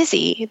said, they're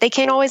busy. They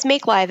can't always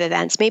make live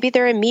events. Maybe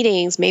they're in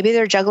meetings. Maybe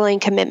they're juggling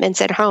commitments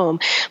at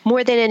home.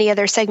 More than any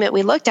other segment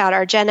we looked at,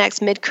 our Gen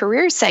X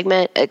mid-career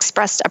segment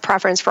expressed a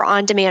preference for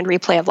on-demand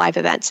replay of live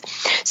events.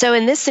 So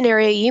in this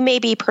scenario, you may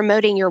be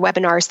promoting your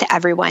webinars to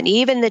everyone,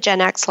 even the Gen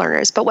X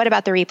learners, but what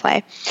about the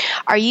replay?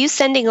 Are you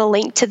sending a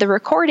link to the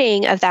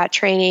recording of that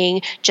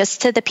training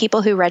just to the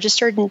people who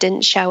registered and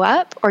didn't show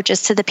up, or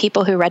just to the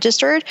people who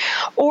registered?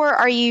 Or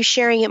are you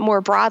sharing it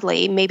more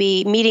broadly,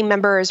 maybe meeting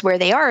members where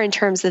they are in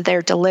terms of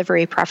their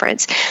delivery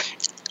preference?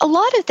 A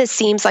lot of this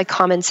seems like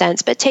common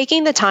sense, but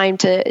taking the time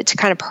to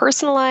kind of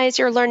personalize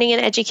your learning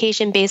and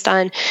education based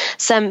on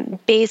some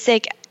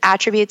basic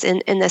attributes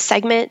in the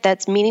segment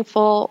that's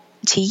meaningful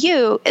to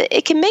you,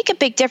 it can make a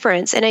big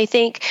difference. And I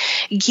think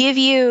give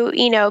you,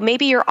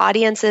 maybe your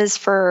audiences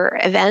for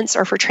events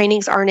or for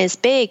trainings aren't as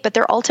big, but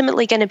they're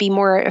ultimately going to be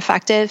more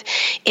effective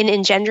in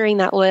engendering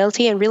that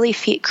loyalty and really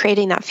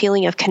creating that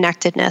feeling of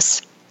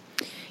connectedness.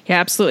 Yeah,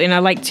 absolutely. And I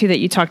like, too, that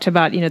you talked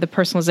about, the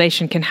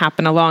personalization can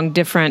happen along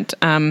different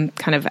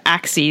kind of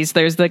axes.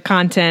 There's the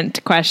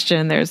content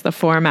question, there's the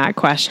format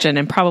question,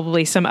 and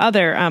probably some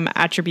other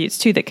attributes,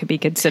 too, that could be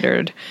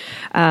considered.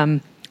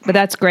 But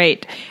that's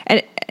great.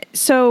 And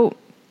so,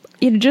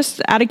 just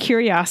out of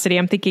curiosity,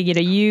 I'm thinking,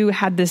 you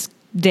had this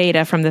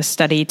data from this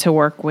study to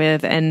work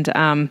with, and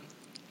I'm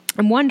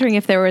wondering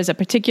if there was a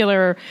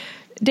particular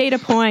data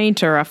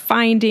point or a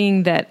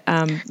finding that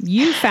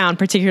you found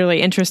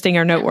particularly interesting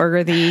or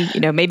noteworthy,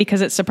 maybe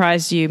because it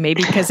surprised you,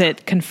 maybe because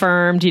it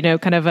confirmed,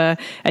 kind of a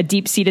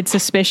deep-seated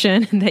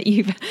suspicion that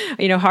you've,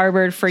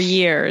 harbored for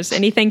years.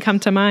 Anything come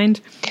to mind?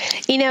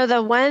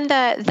 The one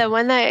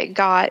that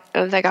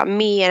got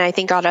me, and I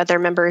think got other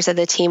members of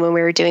the team when we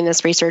were doing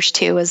this research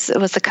too, was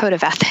the code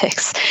of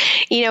ethics.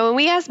 When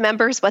we asked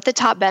members what the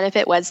top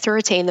benefit was to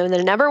retain them,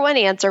 the number one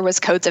answer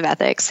was codes of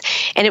ethics.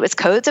 And it was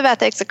codes of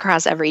ethics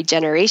across every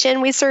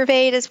generation we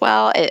surveyed as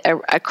well,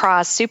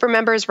 across super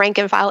members, rank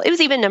and file. It was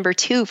even number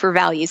 2 for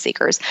value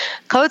seekers,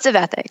 codes of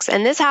ethics.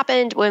 And this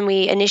happened when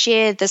we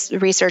initiated this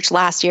research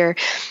last year.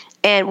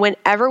 And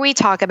whenever we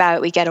talk about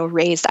it, we get a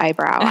raised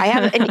eyebrow. I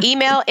have an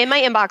email in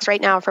my inbox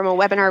right now from a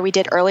webinar we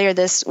did earlier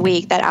this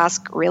week that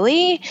asked,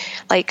 really?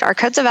 Like, our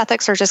codes of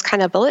ethics are just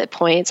kind of bullet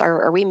points.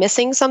 Are we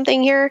missing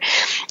something here?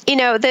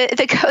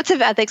 The codes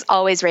of ethics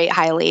always rate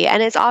highly,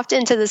 and it's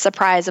often to the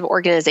surprise of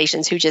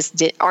organizations who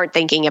just aren't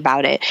thinking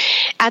about it.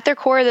 At their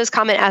core, those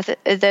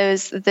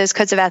those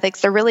codes of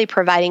ethics, they're really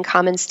providing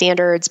common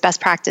standards,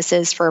 best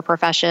practices for a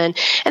profession,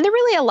 and they're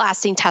really a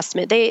lasting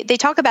testament. They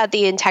talk about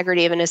the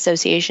integrity of an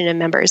association and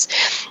members.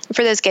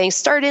 For those getting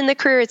started in the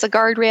career, it's the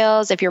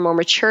guardrails. If you're more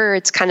mature,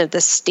 it's kind of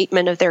the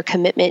statement of their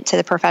commitment to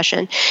the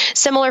profession.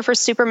 Similar for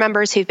super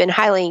members who've been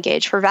highly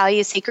engaged. For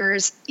value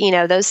seekers,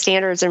 those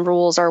standards and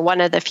rules are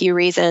one of the few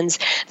reasons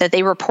that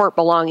they report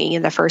belonging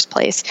in the first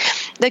place.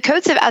 The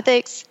codes of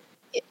ethics,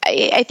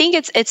 I think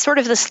it's sort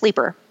of the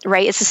sleeper,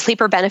 right? It's a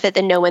sleeper benefit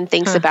that no one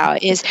thinks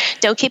about is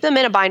don't keep them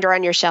in a binder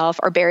on your shelf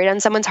or buried on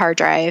someone's hard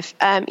drive.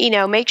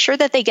 Make sure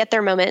that they get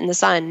their moment in the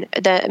sun.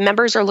 The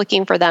members are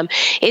looking for them.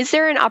 Is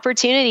there an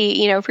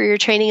opportunity, for your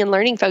training and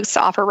learning folks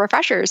to offer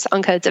refreshers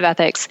on codes of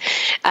ethics,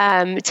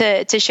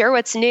 to share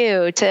what's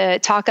new, to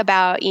talk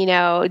about,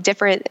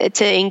 different,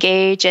 to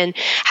engage and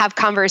have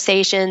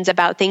conversations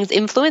about things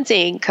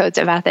influencing codes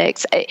of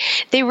ethics?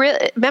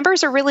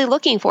 Members are really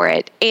looking for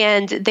it,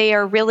 and they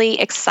are really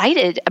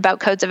excited about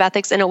codes of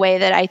ethics in a way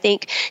that I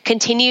think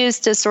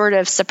continues to sort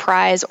of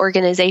surprise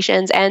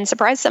organizations and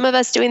surprise some of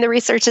us doing the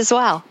research as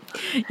well.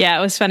 Yeah,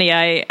 it was funny.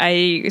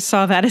 I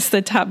saw that as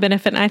the top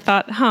benefit, and I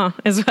thought,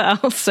 as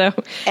well. So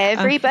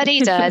everybody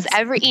does.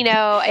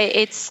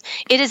 It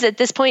is at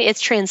this point,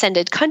 it's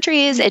transcended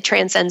countries, it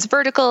transcends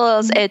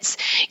verticals, it's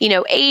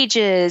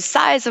ages,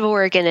 size of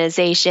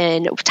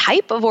organization,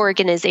 type of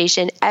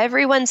organization.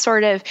 Everyone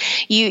sort of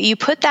you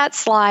put that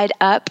slide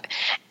up,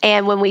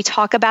 and when we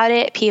talk about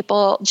it,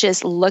 people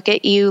just look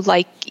at you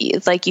like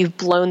you've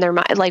blown their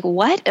mind. Like,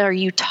 what are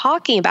you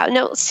talking about?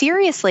 No,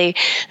 seriously,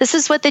 this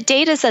is what the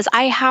data says.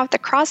 I have the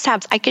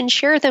crosstabs. I can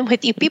share them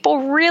with you.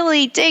 People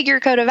really dig your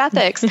code of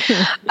ethics.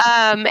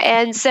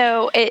 And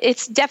so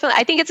it's definitely,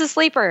 I think it's a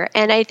sleeper,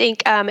 and I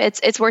think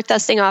it's worth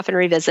dusting off and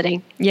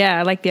revisiting. Yeah,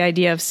 I like the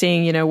idea of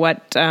seeing,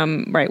 what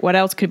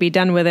else could be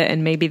done with it,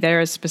 and maybe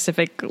there is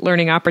specific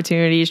learning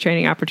opportunities,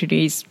 training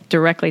opportunities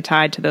directly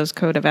tied to those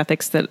code of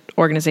ethics that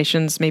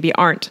organizations maybe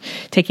aren't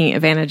taking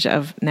advantage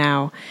of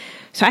now.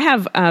 So I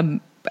have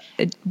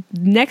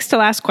next to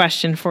last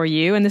question for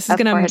you, and this is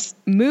going to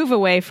move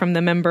away from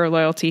the member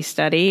loyalty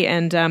study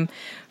and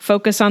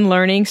focus on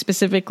learning,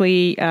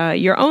 specifically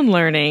your own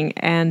learning.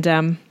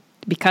 And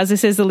because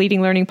this is the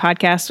Leading Learning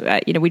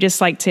podcast, we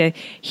just like to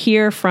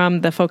hear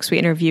from the folks we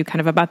interview kind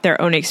of about their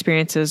own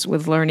experiences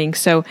with learning.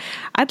 So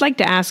I'd like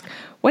to ask,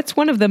 what's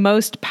one of the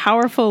most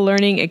powerful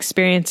learning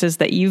experiences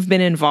that you've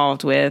been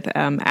involved with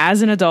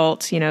as an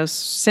adult,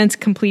 since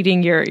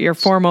completing your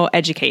formal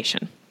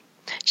education?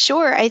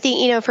 Sure. I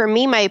think, for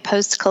me, my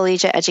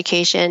post-collegiate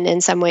education in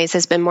some ways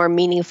has been more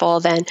meaningful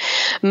than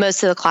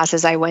most of the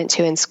classes I went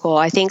to in school.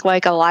 I think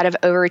like a lot of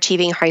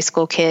overachieving high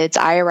school kids,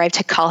 I arrived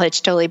at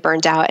college totally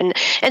burned out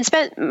and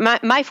spent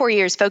my 4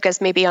 years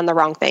focused maybe on the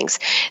wrong things.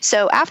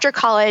 So after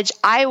college,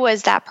 I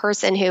was that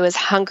person who was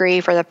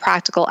hungry for the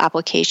practical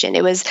application.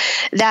 It was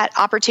that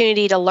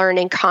opportunity to learn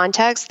in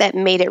context that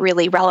made it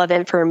really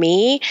relevant for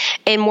me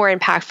and more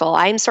impactful.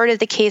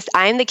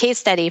 I'm the case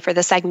study for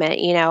the segment.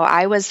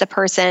 I was the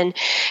person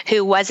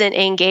who wasn't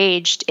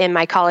engaged in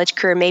my college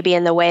career, maybe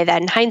in the way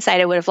that in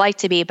hindsight I would have liked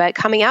to be. But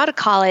coming out of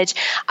college,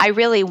 I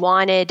really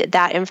wanted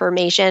that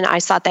information. I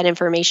sought that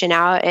information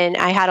out, and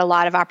I had a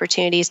lot of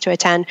opportunities to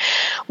attend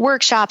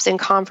workshops and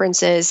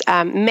conferences,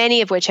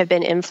 many of which have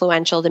been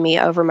influential to me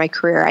over my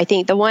career. I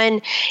think the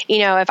one,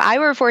 if I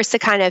were forced to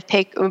kind of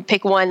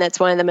pick one that's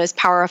one of the most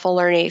powerful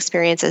learning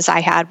experiences I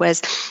had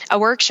was a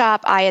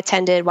workshop I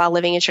attended while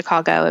living in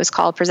Chicago. It was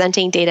called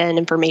Presenting Data and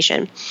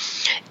Information.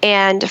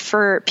 And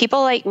for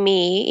people like me,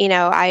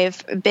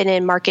 I've been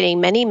in marketing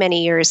many,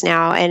 many years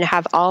now and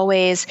have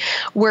always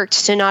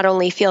worked to not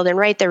only field and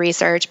write the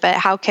research, but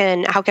how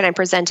can I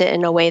present it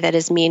in a way that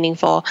is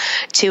meaningful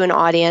to an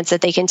audience,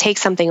 that they can take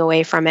something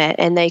away from it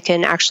and they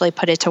can actually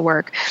put it to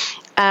work.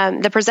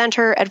 The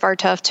presenter, Edvard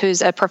Tuft,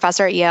 who's a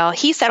professor at Yale,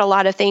 he said a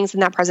lot of things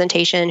in that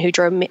presentation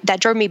that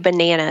drove me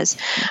bananas.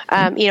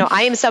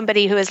 I am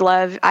somebody who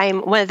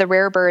I'm one of the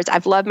rare birds.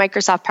 I've loved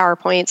Microsoft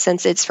PowerPoint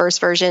since its first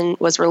version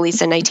was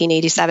released in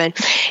 1987.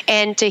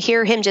 And to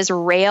hear him just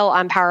rail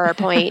on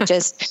PowerPoint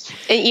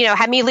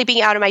had me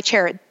leaping out of my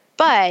chair.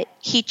 But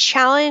he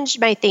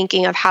challenged my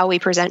thinking of how we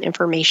present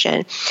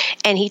information,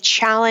 and he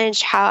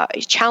challenged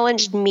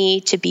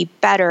me to be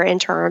better in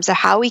terms of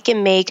how we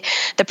can make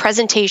the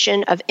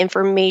presentation of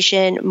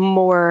information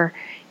more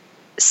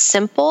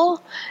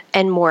simple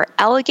and more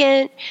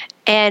elegant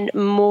and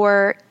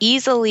more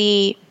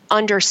easily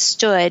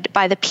understood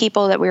by the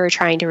people that we were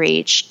trying to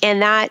reach.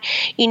 And that,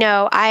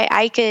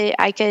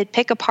 I could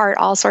pick apart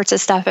all sorts of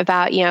stuff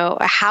about,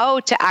 how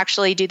to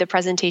actually do the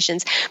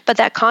presentations. But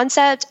that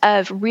concept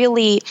of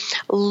really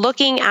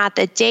looking at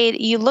the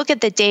data, you look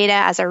at the data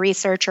as a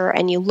researcher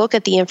and you look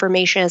at the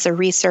information as a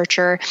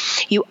researcher,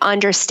 you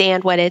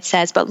understand what it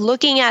says. But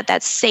looking at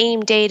that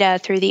same data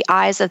through the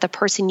eyes of the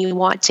person you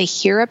want to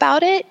hear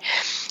about it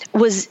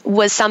was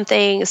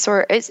something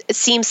it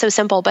seems so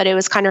simple, but it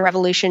was kind of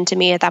revolution to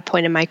me at that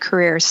point in my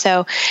career.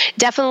 So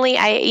definitely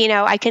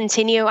I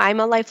continue. I'm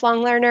a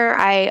lifelong learner.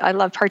 I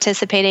love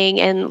participating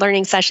in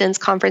learning sessions,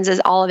 conferences,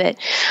 all of it.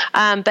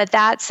 But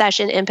that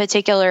session in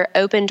particular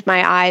opened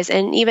my eyes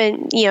and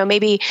even,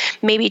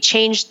 maybe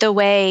changed the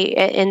way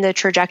in the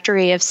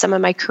trajectory of some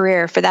of my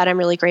career. For that, I'm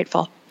really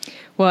grateful.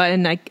 Well,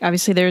 and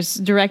obviously there's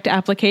direct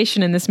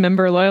application in this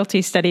member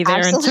loyalty study there.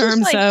 Absolutely.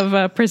 In terms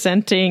of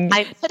presenting.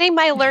 I'm putting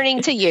my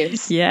learning to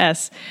use.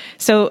 Yes.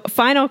 So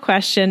final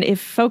question, if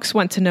folks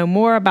want to know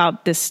more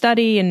about this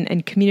study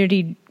and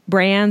community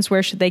brands,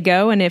 where should they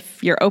go? And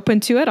if you're open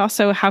to it,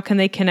 also, how can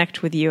they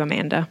connect with you,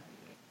 Amanda?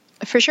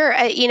 For sure.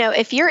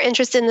 If you're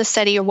interested in the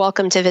study, you're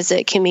welcome to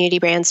visit Community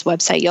Brands'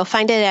 website. You'll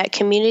find it at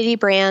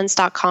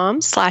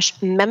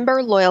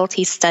communitybrands.com/member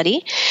loyalty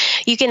study.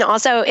 You can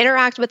also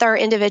interact with our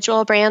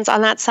individual brands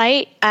on that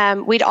site.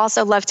 We'd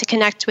also love to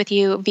connect with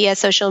you via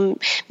social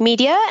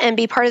media and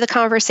be part of the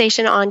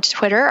conversation on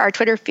Twitter. Our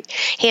Twitter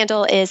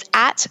handle is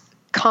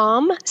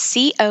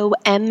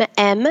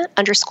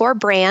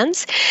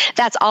 @COMM_brands.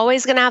 That's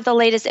always going to have the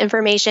latest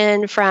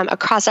information from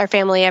across our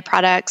family of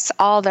products.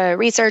 All the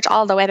research,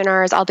 all the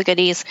webinars, all the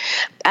goodies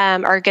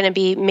are going to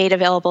be made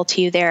available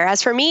to you there.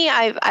 As for me,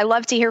 I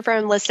love to hear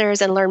from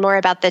listeners and learn more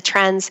about the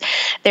trends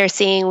they're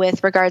seeing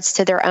with regards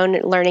to their own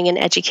learning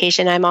and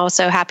education. I'm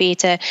also happy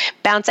to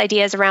bounce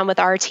ideas around with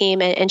our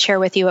team and share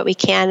with you what we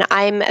can.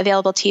 I'm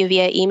available to you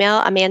via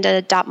email,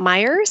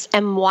 amanda.myers,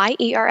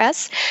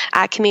 MYERS,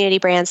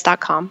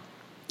 @communitybrands.com.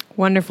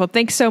 Wonderful.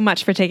 Thanks so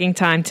much for taking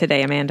time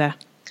today, Amanda.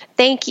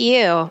 Thank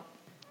you.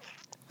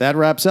 That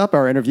wraps up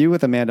our interview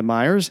with Amanda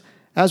Myers.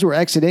 As we're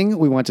exiting,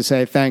 we want to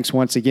say thanks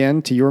once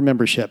again to your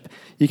membership.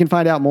 You can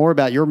find out more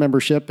about your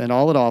membership and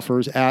all it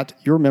offers at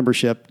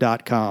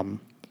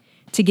yourmembership.com.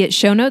 To get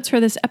show notes for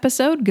this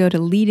episode, go to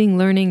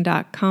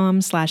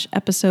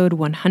leadinglearning.com/episode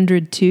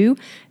 102.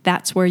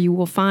 That's where you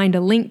will find a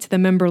link to the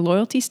member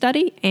loyalty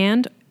study,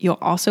 and you'll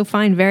also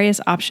find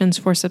various options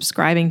for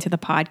subscribing to the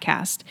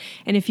podcast.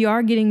 And if you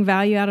are getting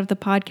value out of the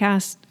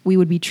podcast, we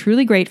would be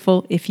truly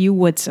grateful if you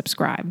would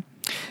subscribe.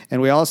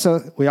 And we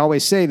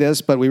always say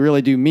this, but we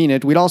really do mean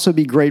it. We'd also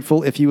be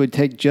grateful if you would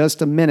take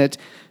just a minute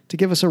to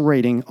give us a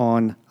rating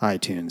on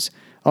iTunes.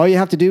 All you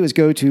have to do is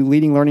go to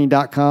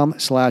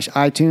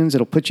leadinglearning.com/iTunes.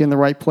 It'll put you in the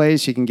right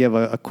place. You can give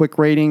a quick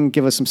rating,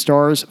 give us some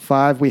stars,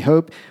 5, we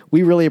hope.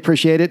 We really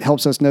appreciate it.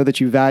 Helps us know that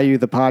you value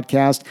the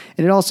podcast.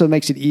 And it also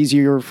makes it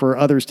easier for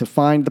others to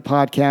find the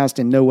podcast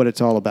and know what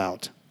it's all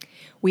about.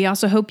 We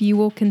also hope you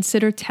will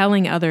consider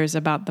telling others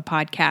about the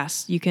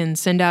podcast. You can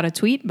send out a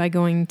tweet by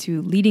going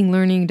to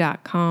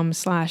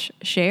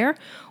leadinglearning.com/share.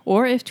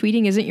 Or if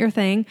tweeting isn't your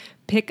thing,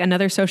 pick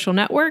another social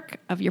network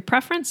of your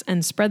preference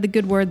and spread the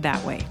good word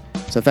that way.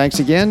 So thanks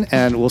again,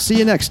 and we'll see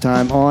you next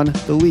time on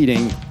the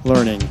Leading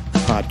Learning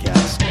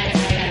Podcast.